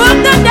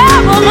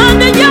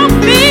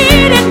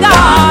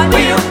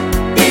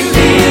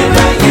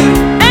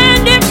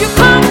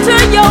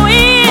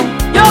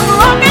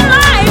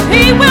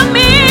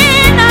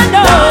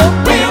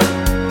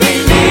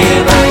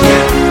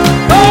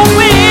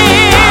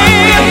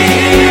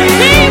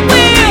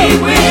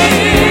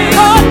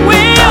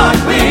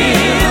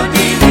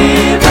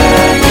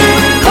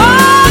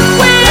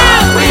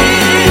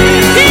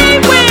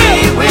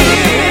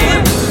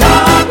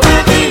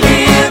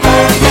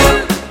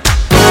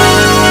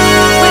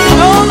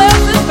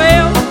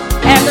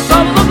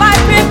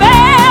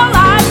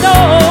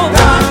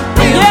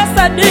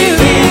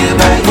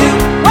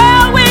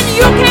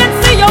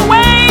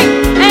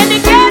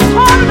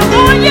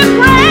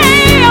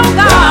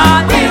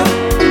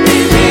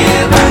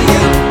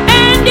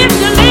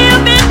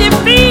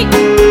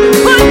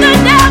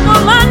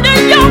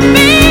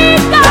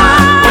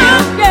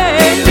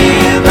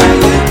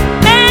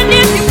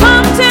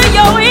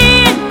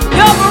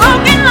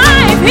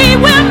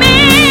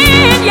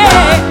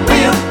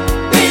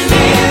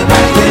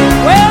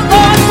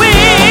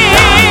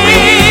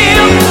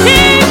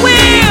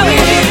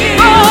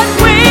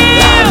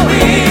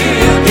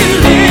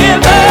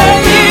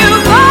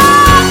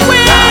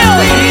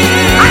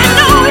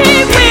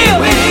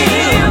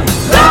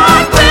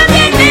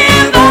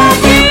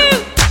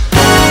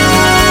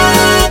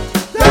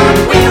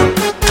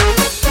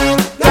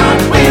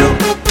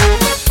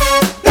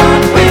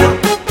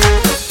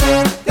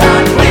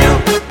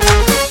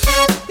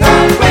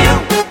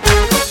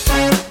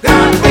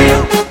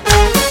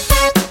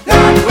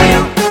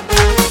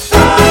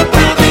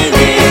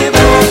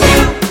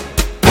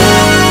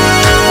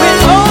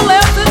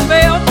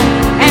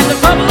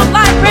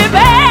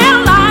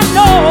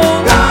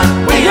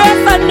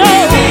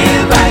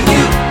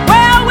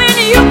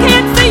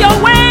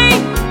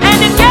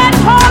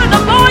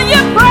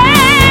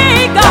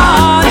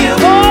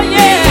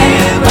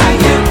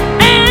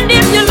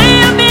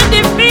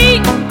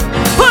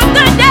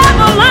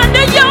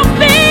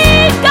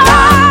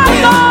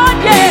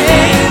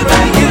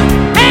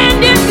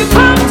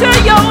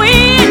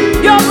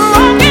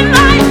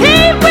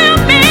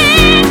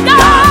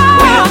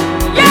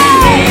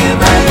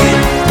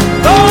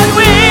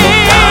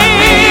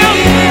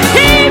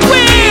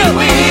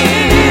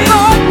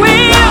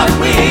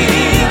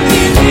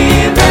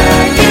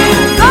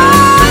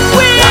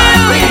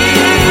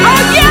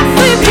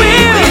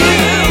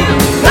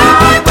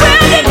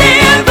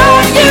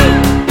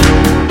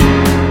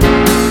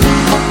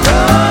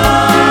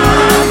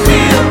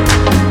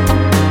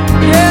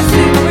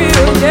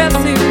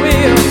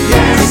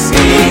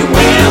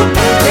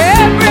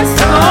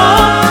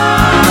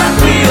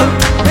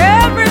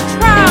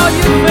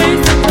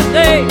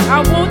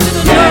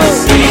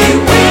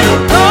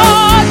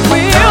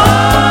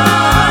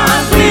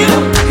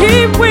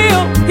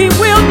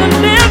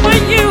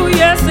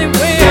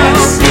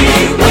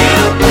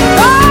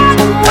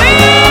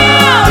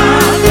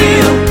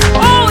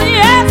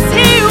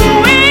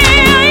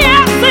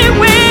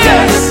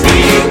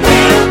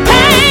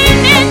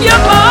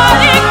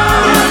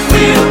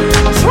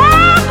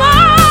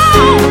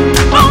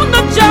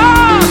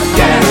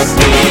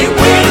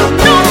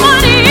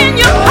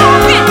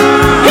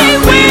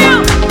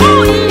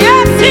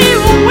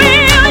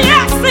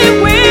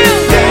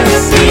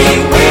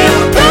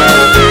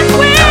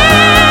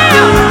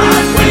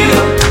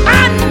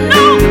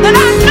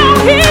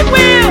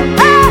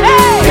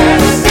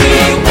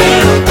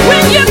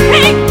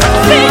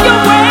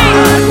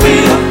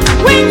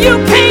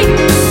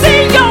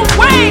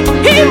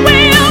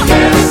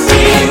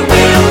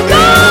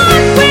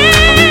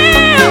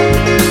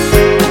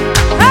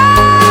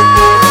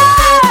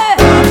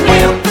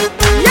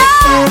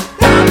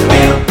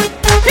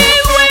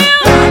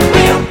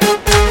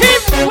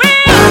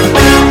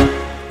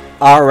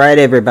 right,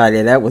 everybody.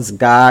 That was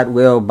God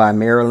Will by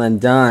Marilyn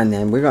Dunn,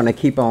 and we're going to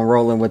keep on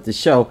rolling with the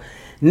show.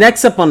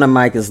 Next up on the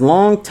mic is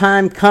Long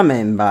Time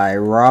Coming by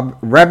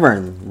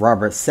Reverend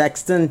Robert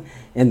Sexton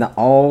and the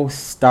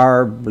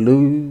All-Star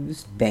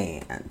Blues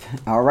Band.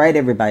 All right,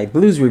 everybody.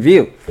 Blues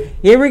Review.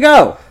 Here we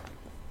go.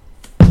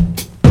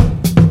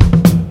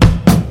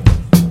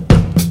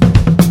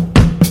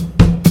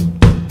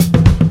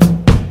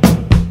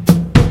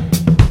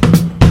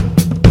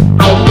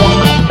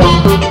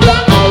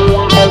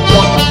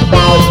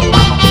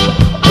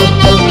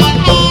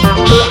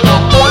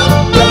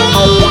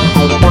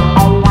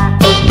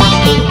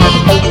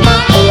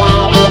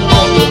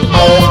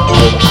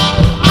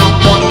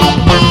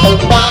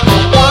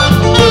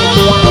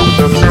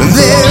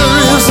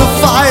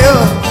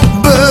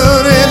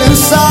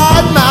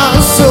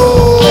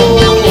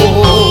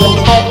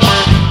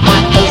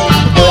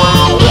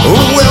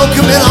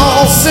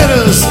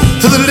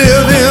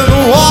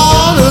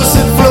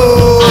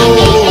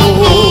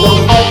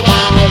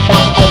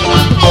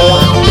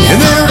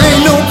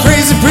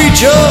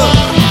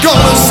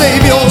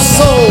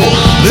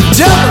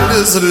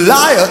 A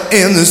liar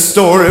and the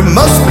story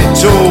must be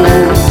told.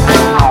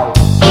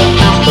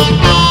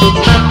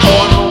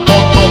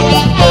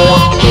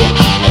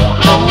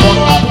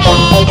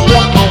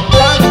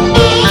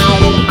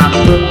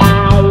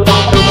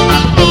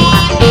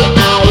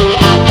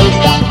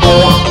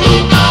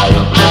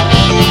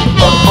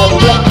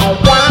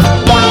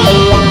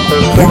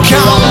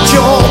 Count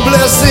your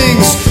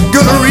blessings,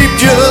 gonna reap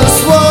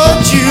just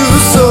what you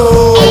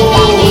sow.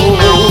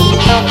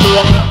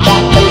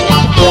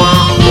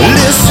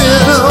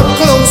 Listen up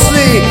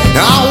closely, I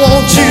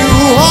want you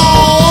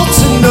all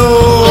to know.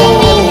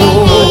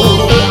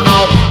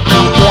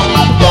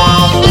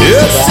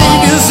 Your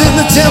Savior's in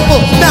the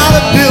temple, not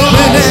a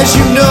building as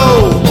you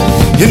know.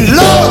 And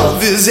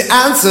love is the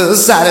answer,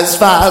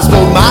 satisfies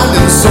both mind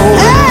and soul.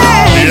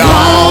 Hey!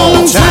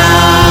 Long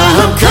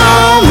time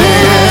coming,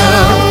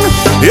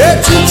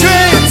 yeah, two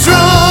trains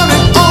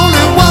running,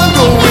 only one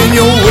going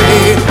your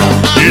way.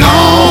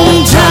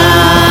 Long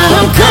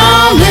time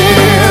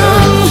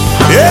coming,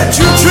 yeah,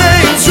 two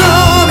trains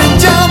running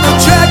down the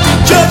track to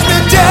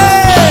Judgment Day.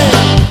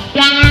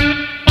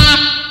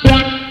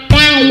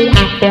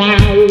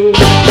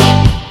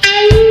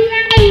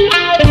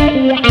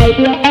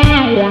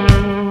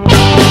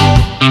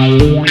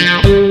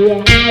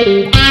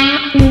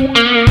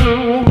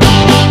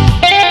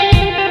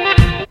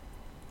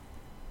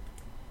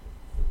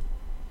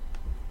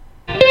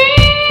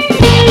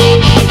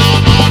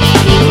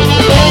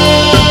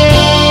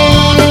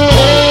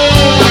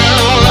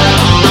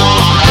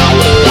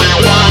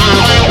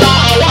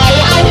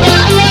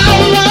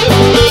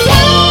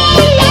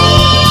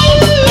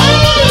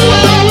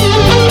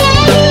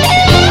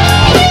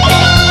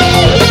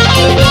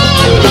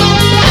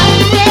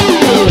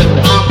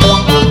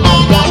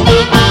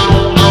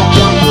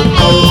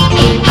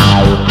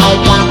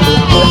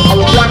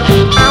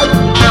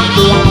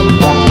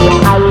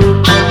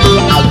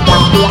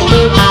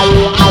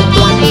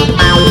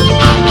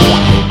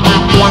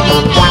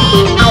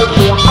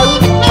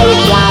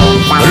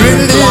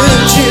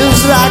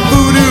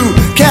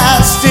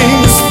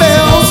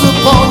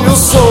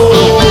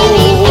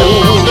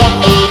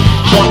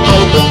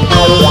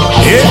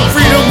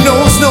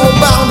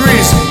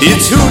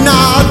 It's who,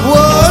 not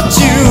what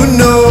you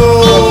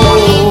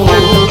know.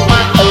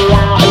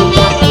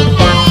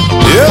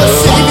 Your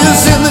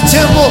Savior's in the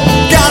temple,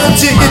 got a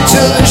ticket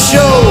to the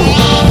show.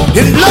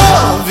 And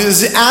love is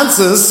the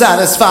answer,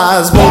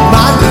 satisfies both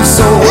mind and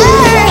soul.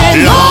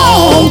 Hey!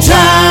 Long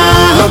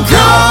time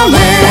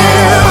coming,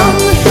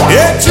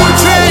 yeah, two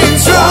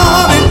trains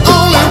running,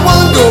 only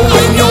one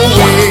going your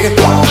way.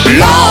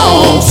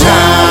 Long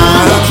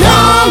time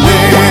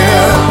coming,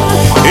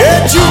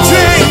 yeah, two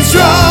trains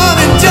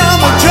running down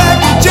the track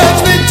to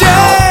Judgment Day.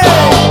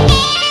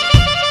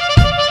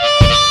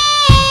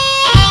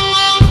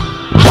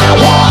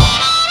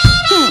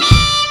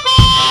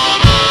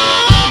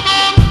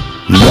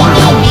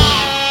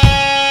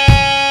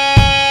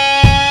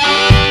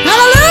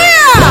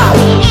 Hallelujah!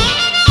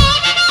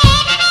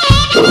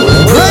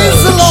 Praise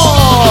the Lord.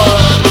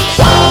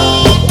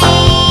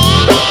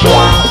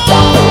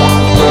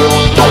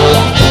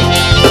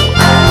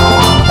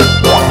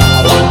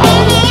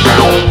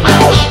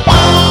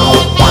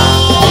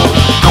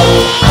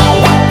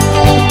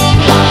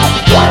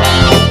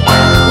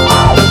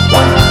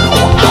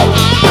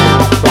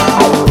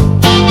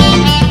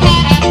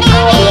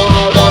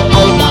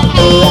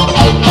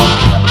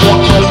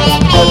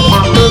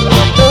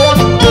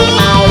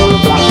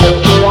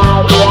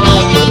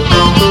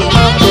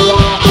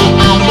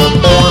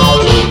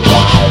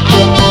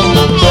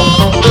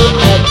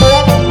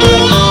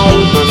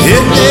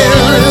 And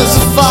there is a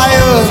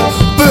fire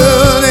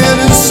burning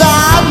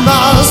inside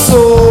my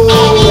soul.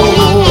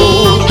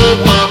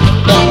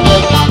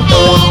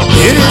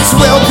 And it's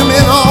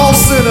welcoming all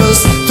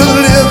sinners to the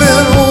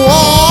living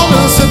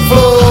waters that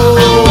flow.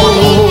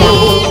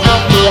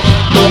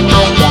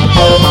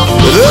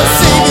 The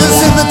Savior's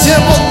in the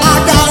temple, I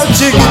got a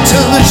ticket to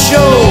the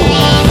show.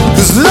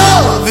 'Cause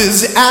love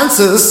is the answer,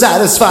 answer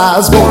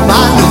satisfies both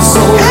mind and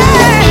soul.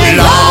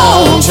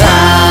 Long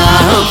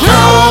time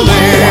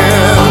coming.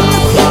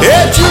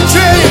 If you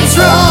trains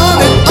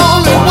running,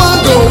 only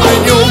one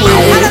going your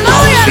way.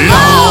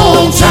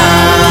 Long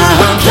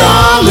time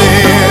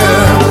coming.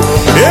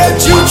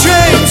 If you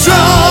trains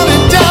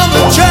running down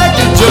the track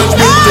to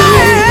Judgment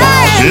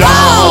Day.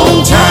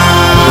 Long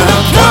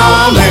time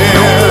coming.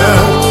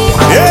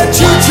 If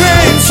you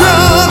trains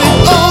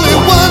running, only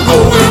one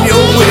going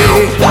your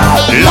way.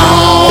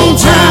 Long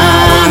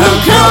time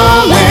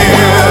coming.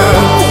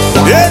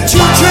 If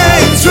you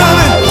trains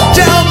running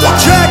down the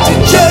track to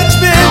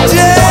Judgment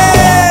Day.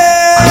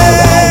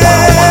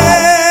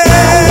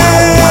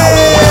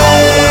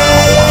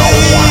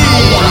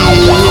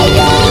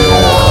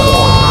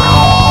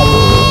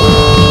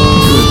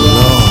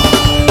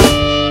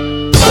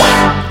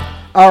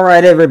 All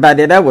right,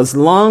 everybody, that was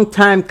Long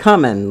Time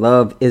Coming.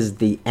 Love is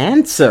the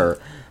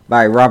Answer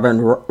by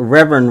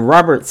Reverend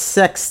Robert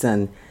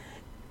Sexton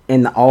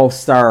in the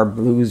All-Star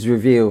Blues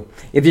Review.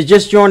 If you're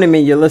just joining me,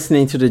 you're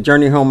listening to the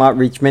Journey Home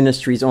Outreach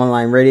Ministries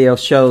online radio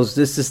shows.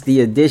 This is the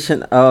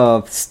edition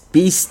of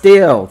Be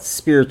Still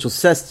Spiritual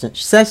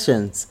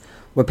Sessions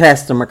with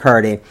Pastor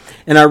McCarty.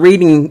 And our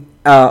reading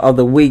of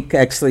the week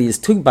actually is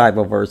two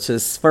Bible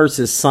verses. First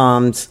is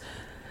Psalm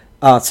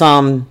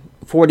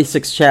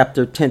 46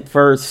 chapter 10th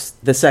verse.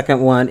 The second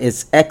one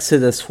is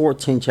Exodus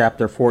 14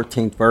 chapter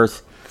 14th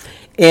verse.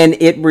 And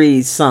it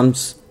reads,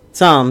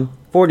 Psalm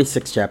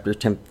 46 chapter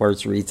 10th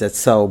verse reads as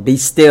so: Be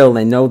still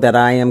and know that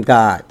I am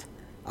God.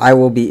 I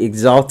will be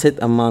exalted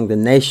among the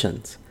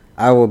nations.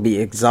 I will be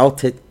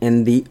exalted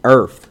in the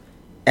earth.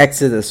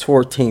 Exodus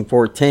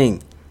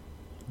 14:14.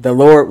 The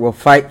Lord will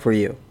fight for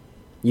you.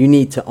 You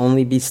need to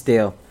only be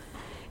still.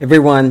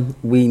 Everyone,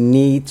 we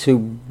need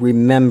to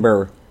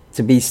remember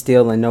to be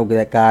still and know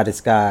that God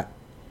is God.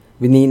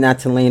 We need not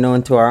to lean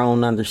on to our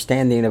own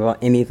understanding about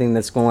anything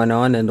that's going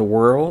on in the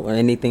world or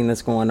anything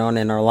that's going on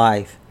in our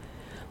life.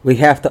 We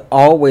have to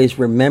always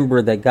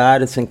remember that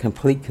God is in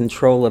complete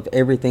control of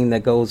everything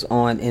that goes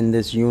on in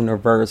this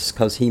universe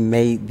because He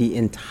made the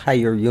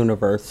entire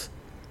universe.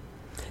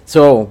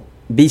 So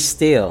be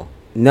still,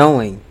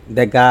 knowing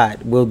that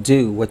God will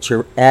do what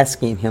you're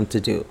asking Him to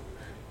do.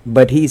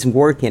 But He's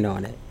working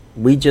on it.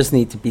 We just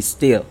need to be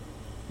still.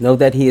 Know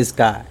that He is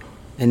God.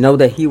 And know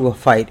that He will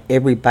fight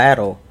every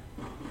battle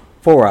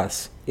for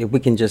us if we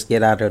can just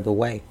get out of the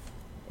way.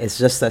 It's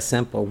just that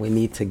simple. We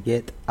need to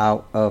get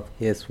out of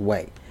His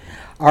way.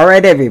 All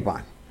right,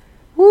 everyone.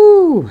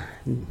 Woo!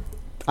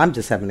 I'm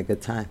just having a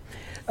good time.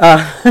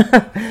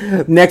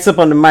 Next up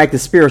on the mic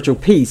is Spiritual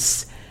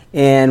Peace.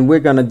 And we're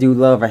going to do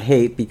love or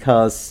hate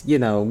because, you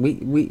know, we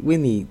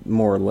need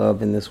more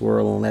love in this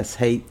world and less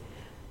hate.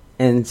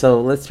 And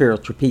so let's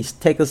Spiritual Peace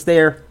take us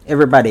there.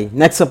 Everybody,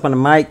 next up on the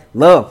mic,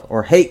 Love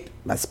or Hate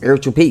by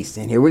Spiritual Peace.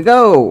 And here we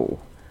go.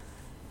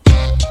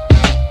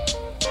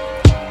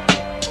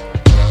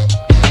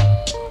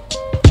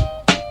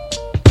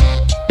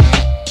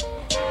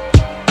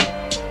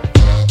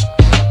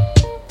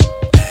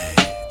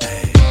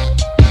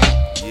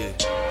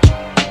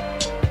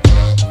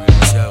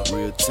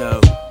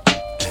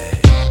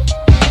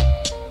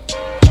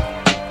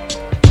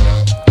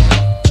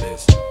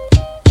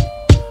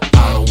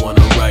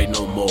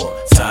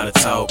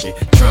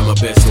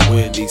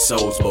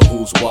 Souls, but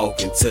who's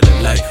walking to the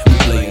light? We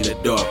play in the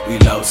dark, we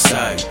lost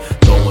sight.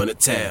 Throwing a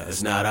towel,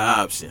 it's not an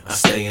option. I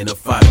stay in the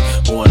fight,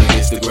 going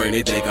against the grain,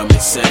 they think I'm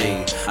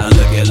insane. I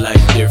look at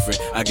life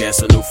different, I got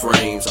some new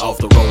frames. Off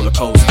the roller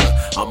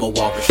coaster, I'ma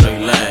walk a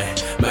straight line.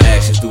 My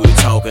actions do the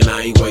talking,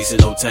 I ain't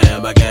wasting no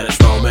time. I got a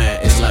strong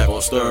mind, it's like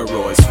on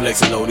steroids.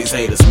 Flexing on these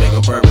haters, make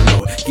them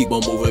paranoid. Keep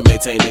on moving,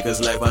 maintain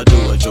niggas' life, I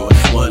do enjoy.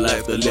 One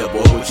life to live,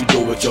 boy, what you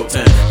do with your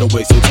time? Don't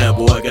waste your time,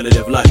 boy, I gotta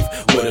live life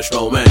with a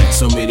strong mind.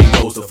 So many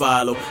roads to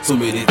follow, so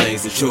many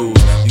things to choose.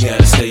 You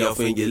gotta stay off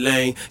in your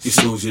lane, you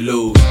snooze, you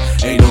lose.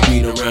 Ain't no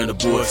beating around the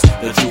bush,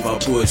 the truth I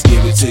push.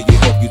 Give it to you,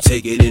 hope you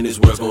take it in. This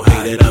world's gon'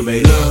 hate that I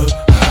made love.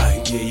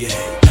 I give you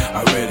hate,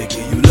 I really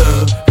give you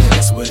love. And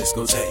that's what it's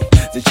gon' take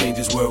to change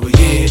this world we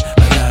in.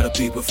 A lot of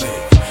people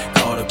fake,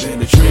 caught up in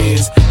the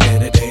trends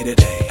and the day to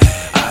day.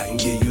 I can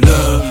give you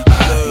love, I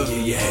can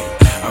give you hate,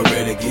 I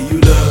really give you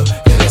love.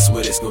 And that's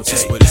what it's gon'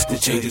 take to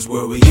change this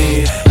world we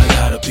in. A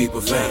lot of people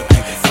fake,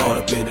 caught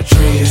up in the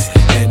trends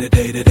and the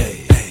day to day.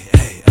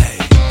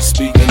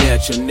 Speaking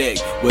at your neck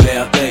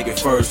without thinking.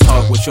 First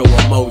talk with your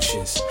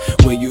emotions.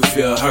 When you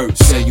feel hurt,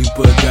 say you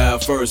put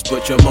God first,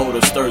 but your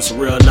motives thirst.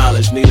 Real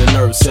knowledge need a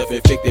nerve,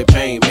 self-inflicted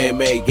pain,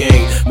 man-made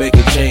gain.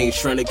 Making change,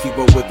 trying to keep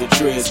up with the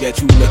trends. Got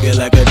you looking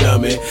like a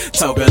dummy,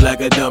 talking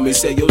like a dummy.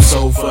 Say your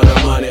soul for the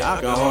money. I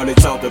can hardly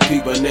talk to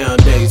people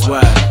nowadays.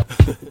 Why?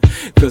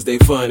 Cause they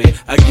funny.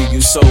 I give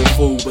you soul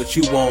food, but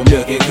you want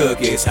milk and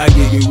cookies. I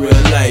give you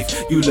real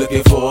life, you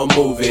looking for a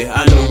movie.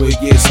 I know it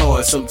gets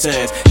hard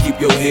sometimes. Keep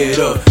your head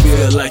up,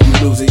 feel like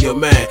you losing your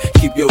mind.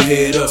 Keep your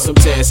head up,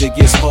 sometimes it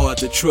gets hard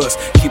to trust.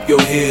 Keep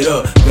your head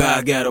up,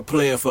 God got a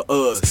plan for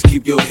us.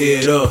 Keep your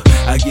head up,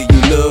 I give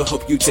you love,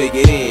 hope you take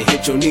it in.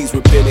 Hit your knees,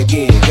 repent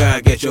again.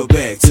 God got your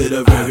back to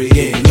the very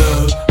end.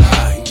 Love,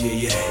 I give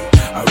you hate,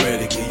 I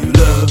really give you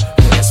love.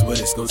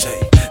 it's gonna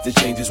take to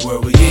change this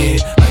world we in.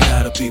 A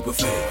lot of people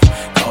fake,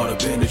 caught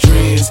up in the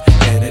trends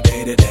and the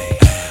day to day.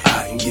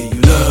 I can give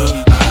you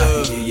love, I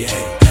can give you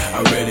hate.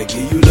 I'd rather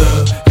give you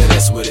love, and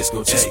that's what it's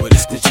gonna take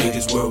to change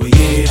this world we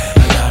in.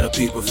 A lot of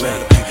people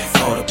fake,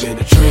 caught up in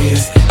the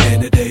trends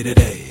and the day to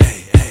day.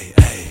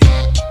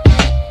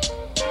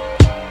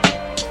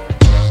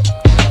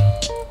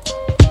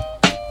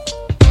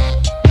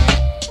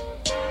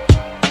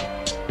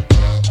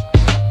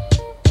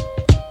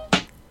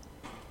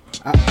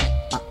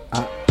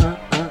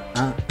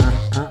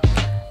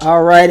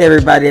 All right,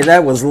 everybody,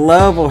 that was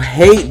Love or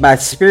Hate by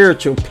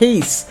Spiritual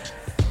Peace.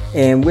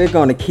 And we're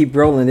going to keep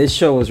rolling. This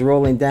show is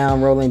rolling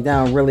down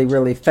really,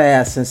 really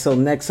fast. And so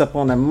next up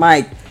on the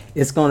mic,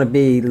 it's going to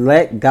be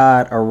Let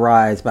God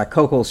Arise by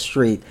Coco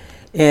Street.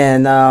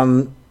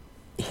 And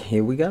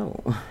here we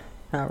go.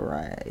 All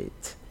right.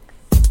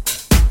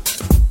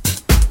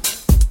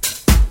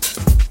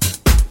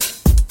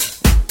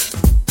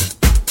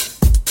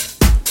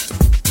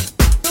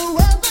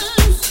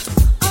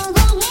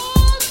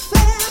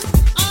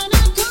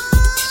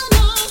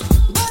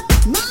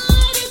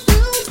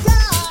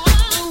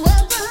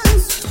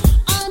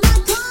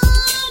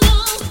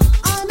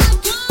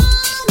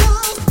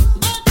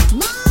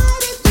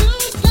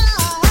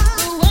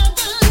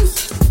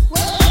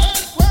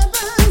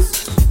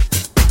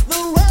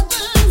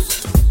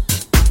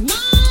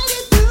 My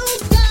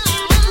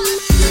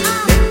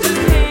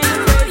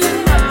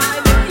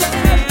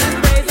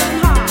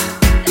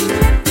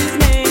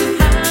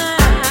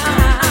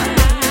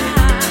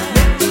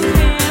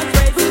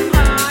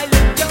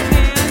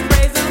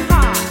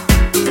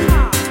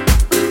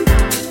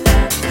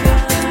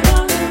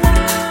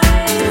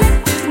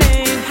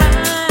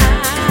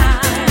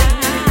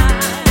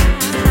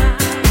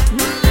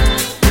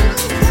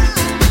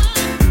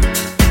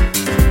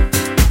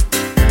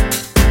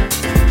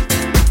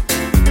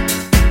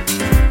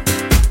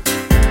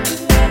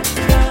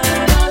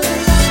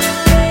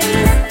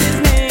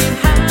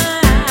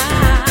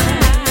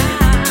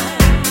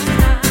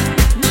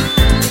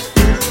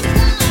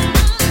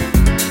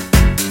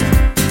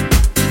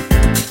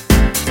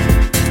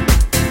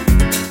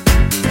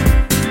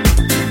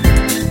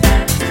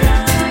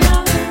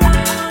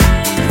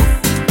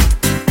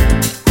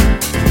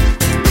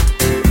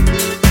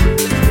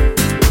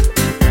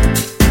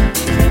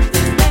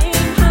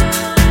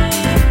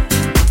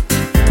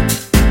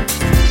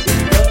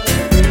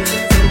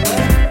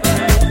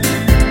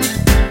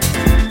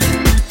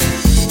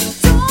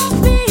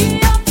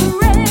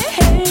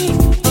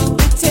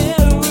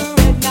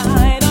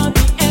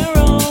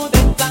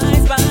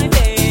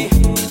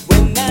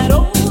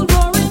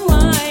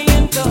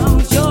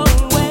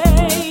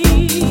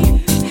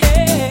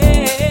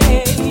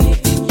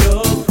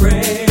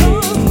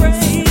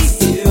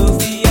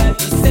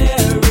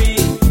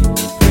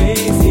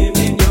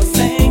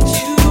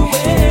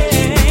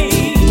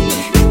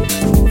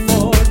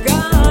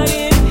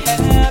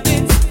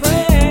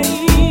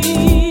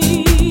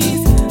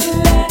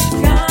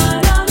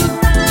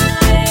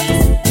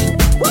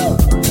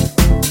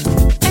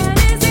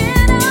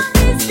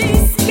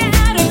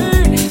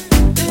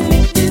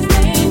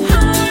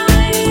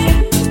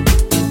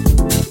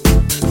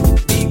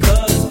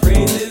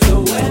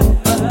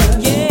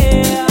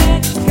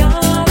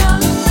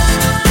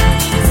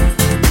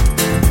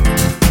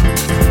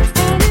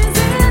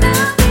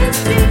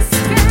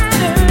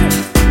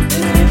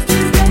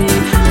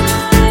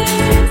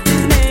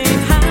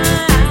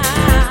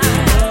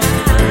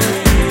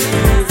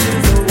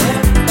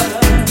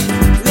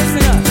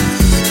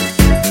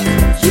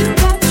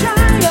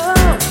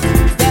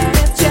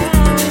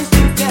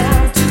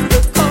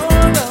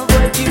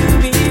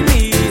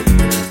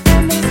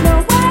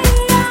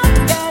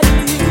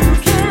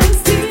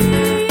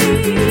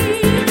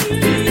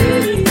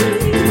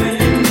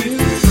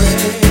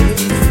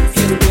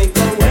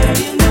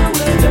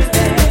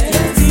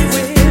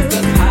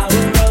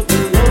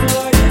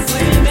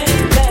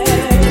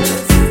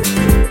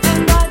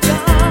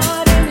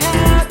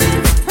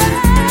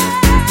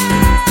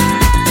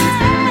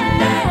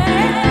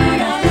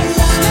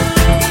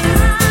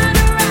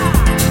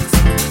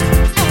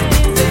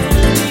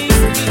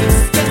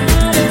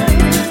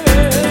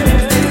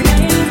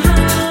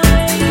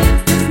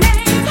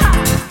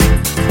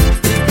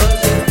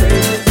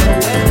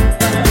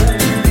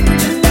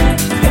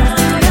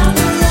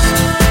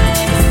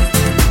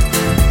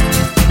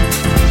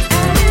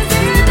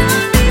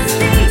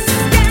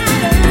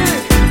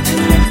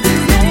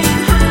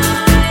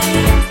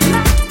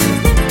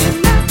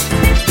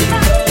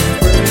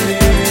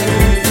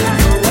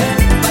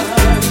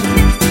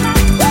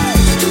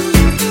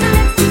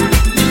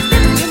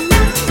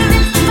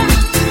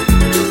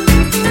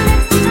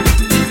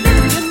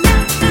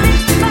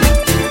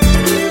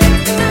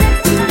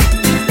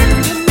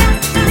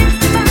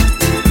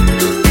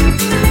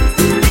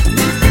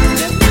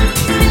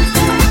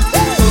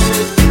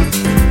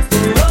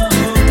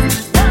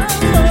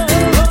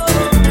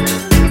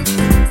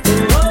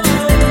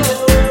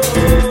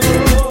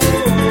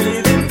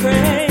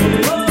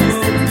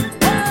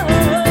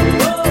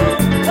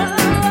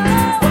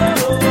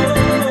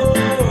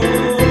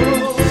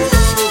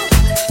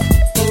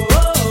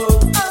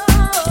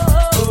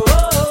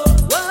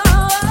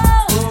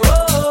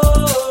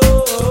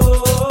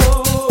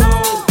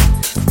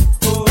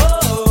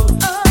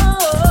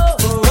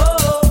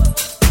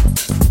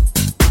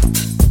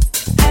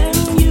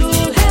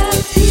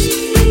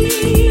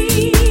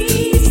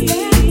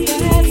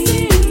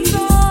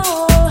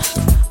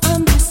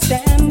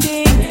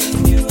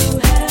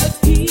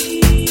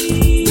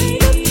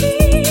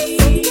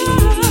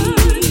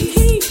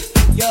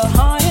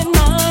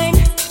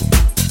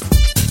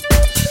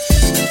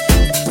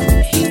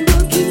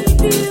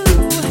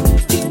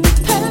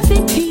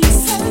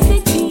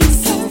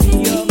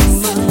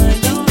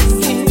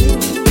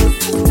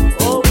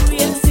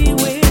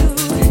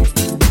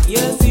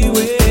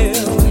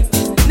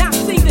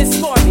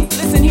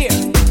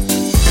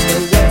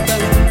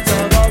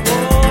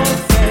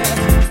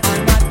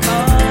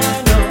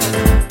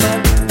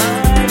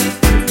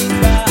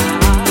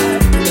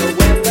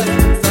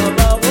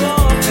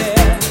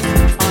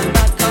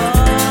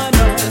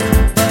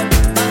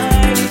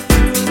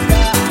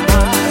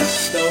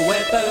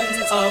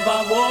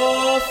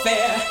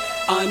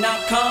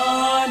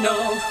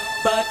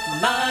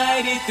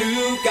mighty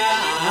through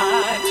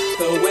God.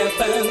 The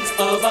weapons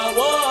of our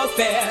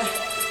warfare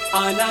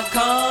are not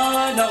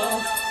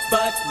carnal,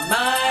 but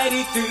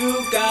mighty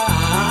through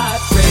God.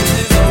 Praise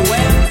is a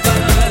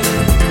weapon.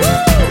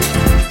 Woo!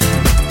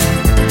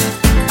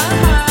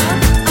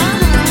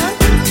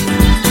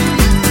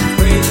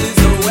 Praise is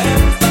a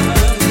weapon.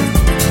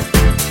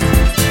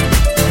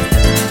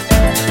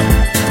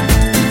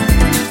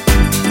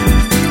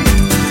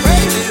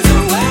 Praise is a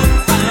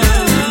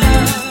weapon.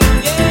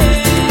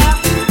 Yeah.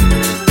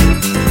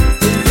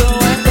 It's a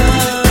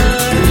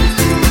weapon.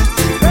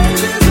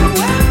 Praise is a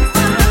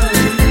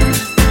weapon.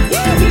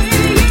 Yeah, yeah,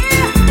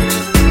 yeah.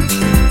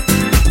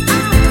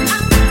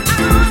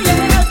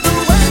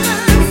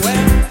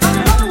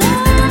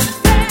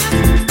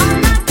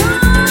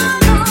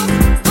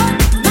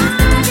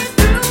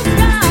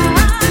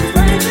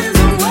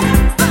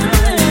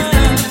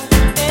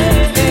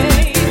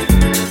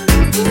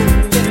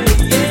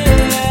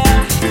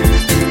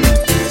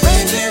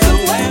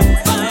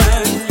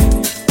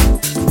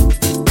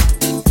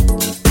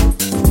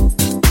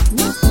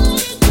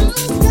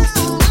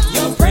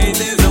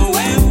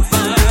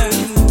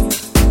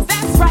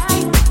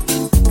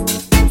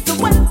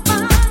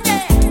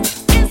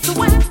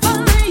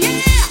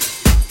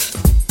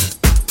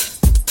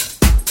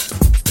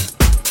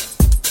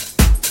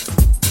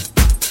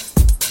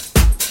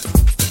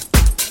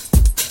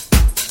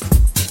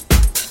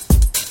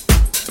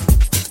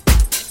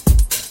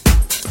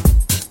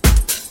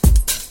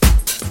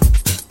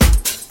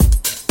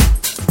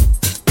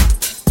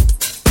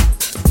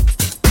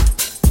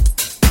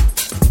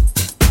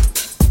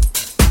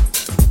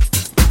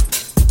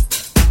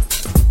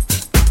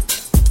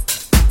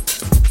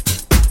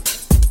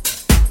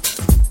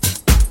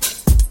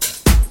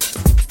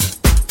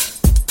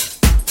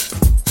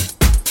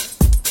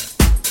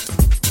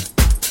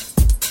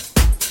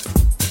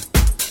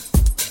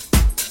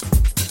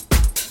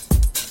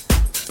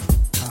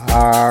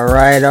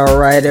 All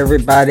right,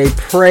 everybody.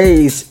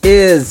 Praise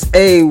is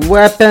a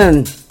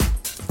weapon.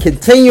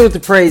 Continue to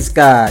praise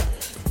God.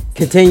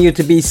 Continue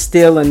to be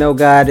still and know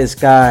God is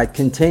God.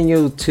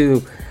 Continue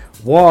to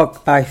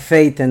walk by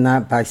faith and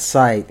not by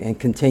sight. And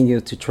continue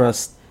to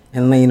trust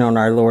and lean on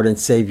our Lord and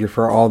Savior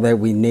for all that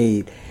we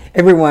need.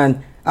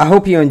 Everyone, I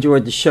hope you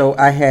enjoyed the show.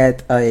 I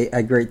had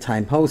a great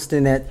time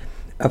hosting it.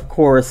 Of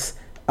course,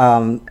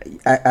 when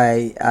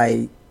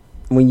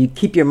you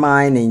keep your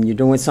mind and you're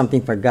doing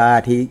something for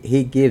God, He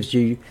gives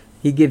you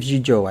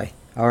joy.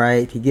 All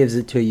right, He gives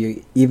it to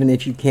you, even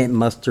if you can't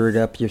muster it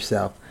up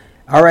yourself.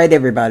 All right,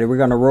 everybody, we're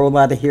gonna roll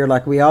out of here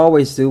like we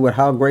always do with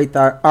How Great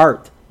Thou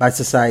Art by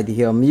Society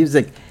Hill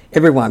Music.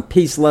 Everyone,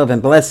 peace, love,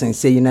 and blessings.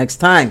 See you next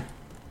time.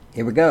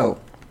 Here we go.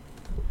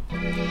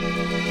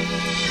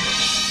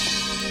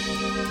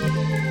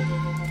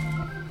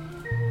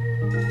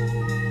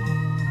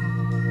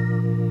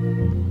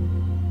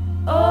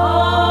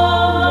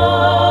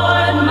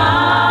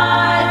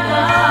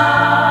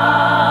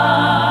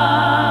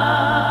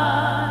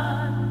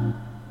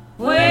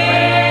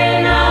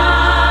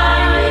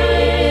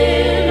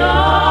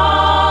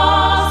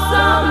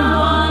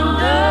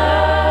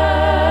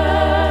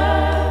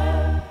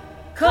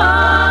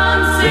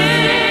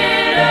 Consider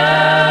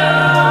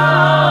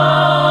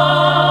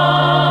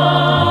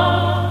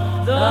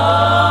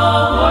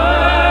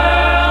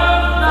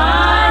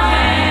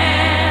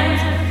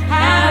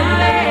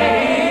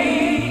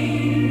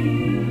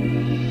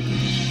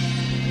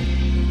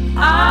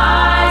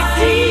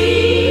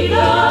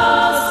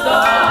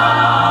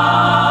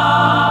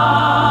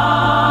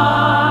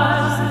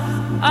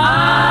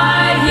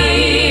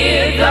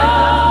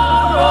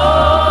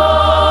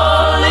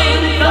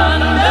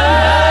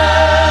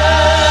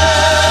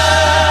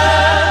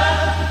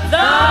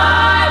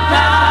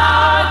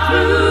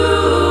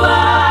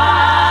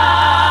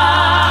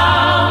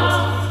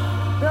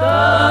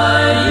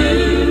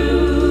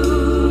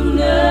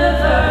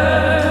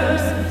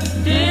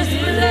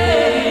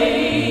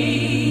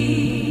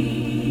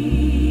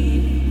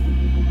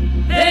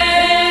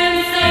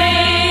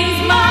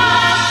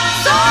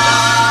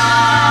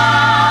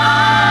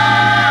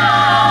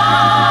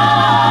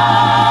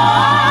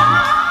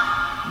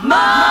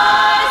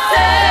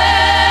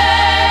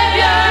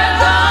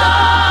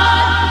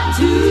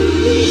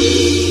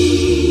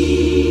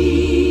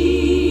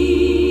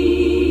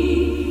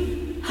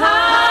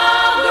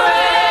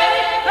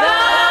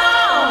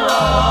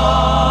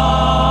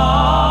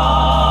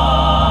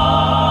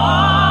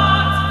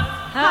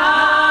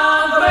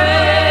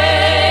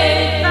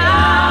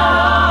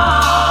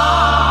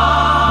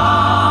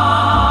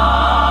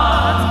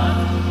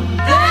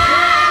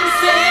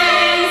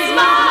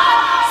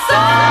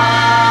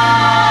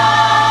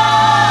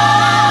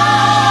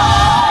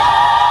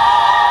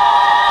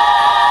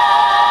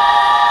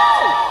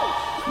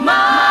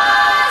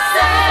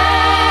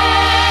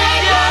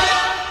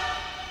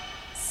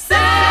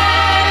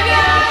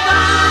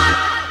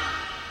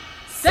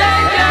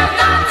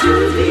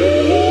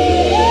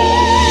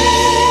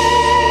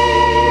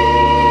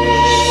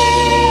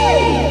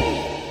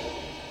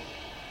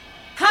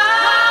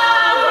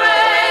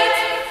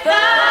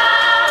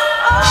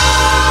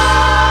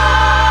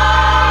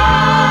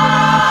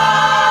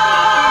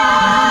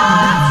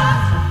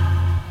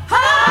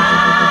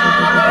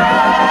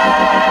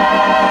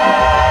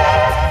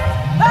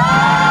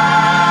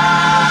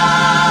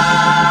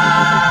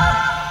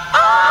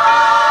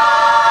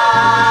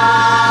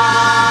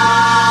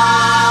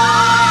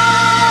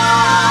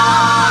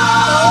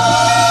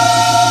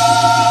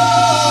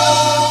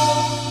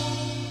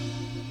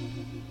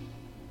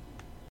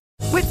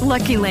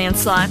Lucky Land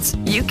Slots,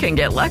 you can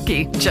get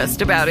lucky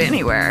just about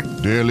anywhere.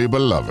 Dearly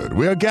beloved,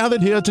 we are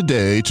gathered here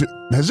today to...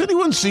 Has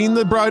anyone seen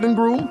the bride and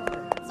groom?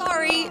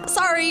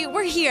 Sorry,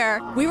 we're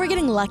here. We were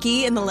getting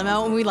lucky in the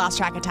limo and we lost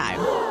track of time.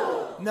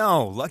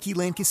 No, Lucky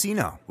Land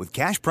Casino, with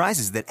cash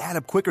prizes that add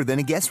up quicker than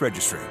a guest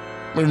registry.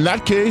 In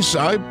that case,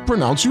 I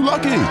pronounce you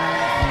lucky.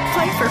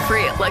 Play for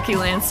free at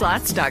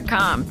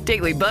LuckyLandSlots.com.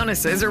 Daily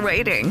bonuses are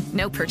waiting.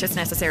 No purchase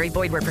necessary.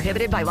 Void where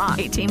prohibited by law.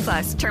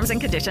 18+. Terms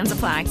and conditions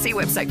apply. See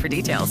website for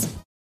details.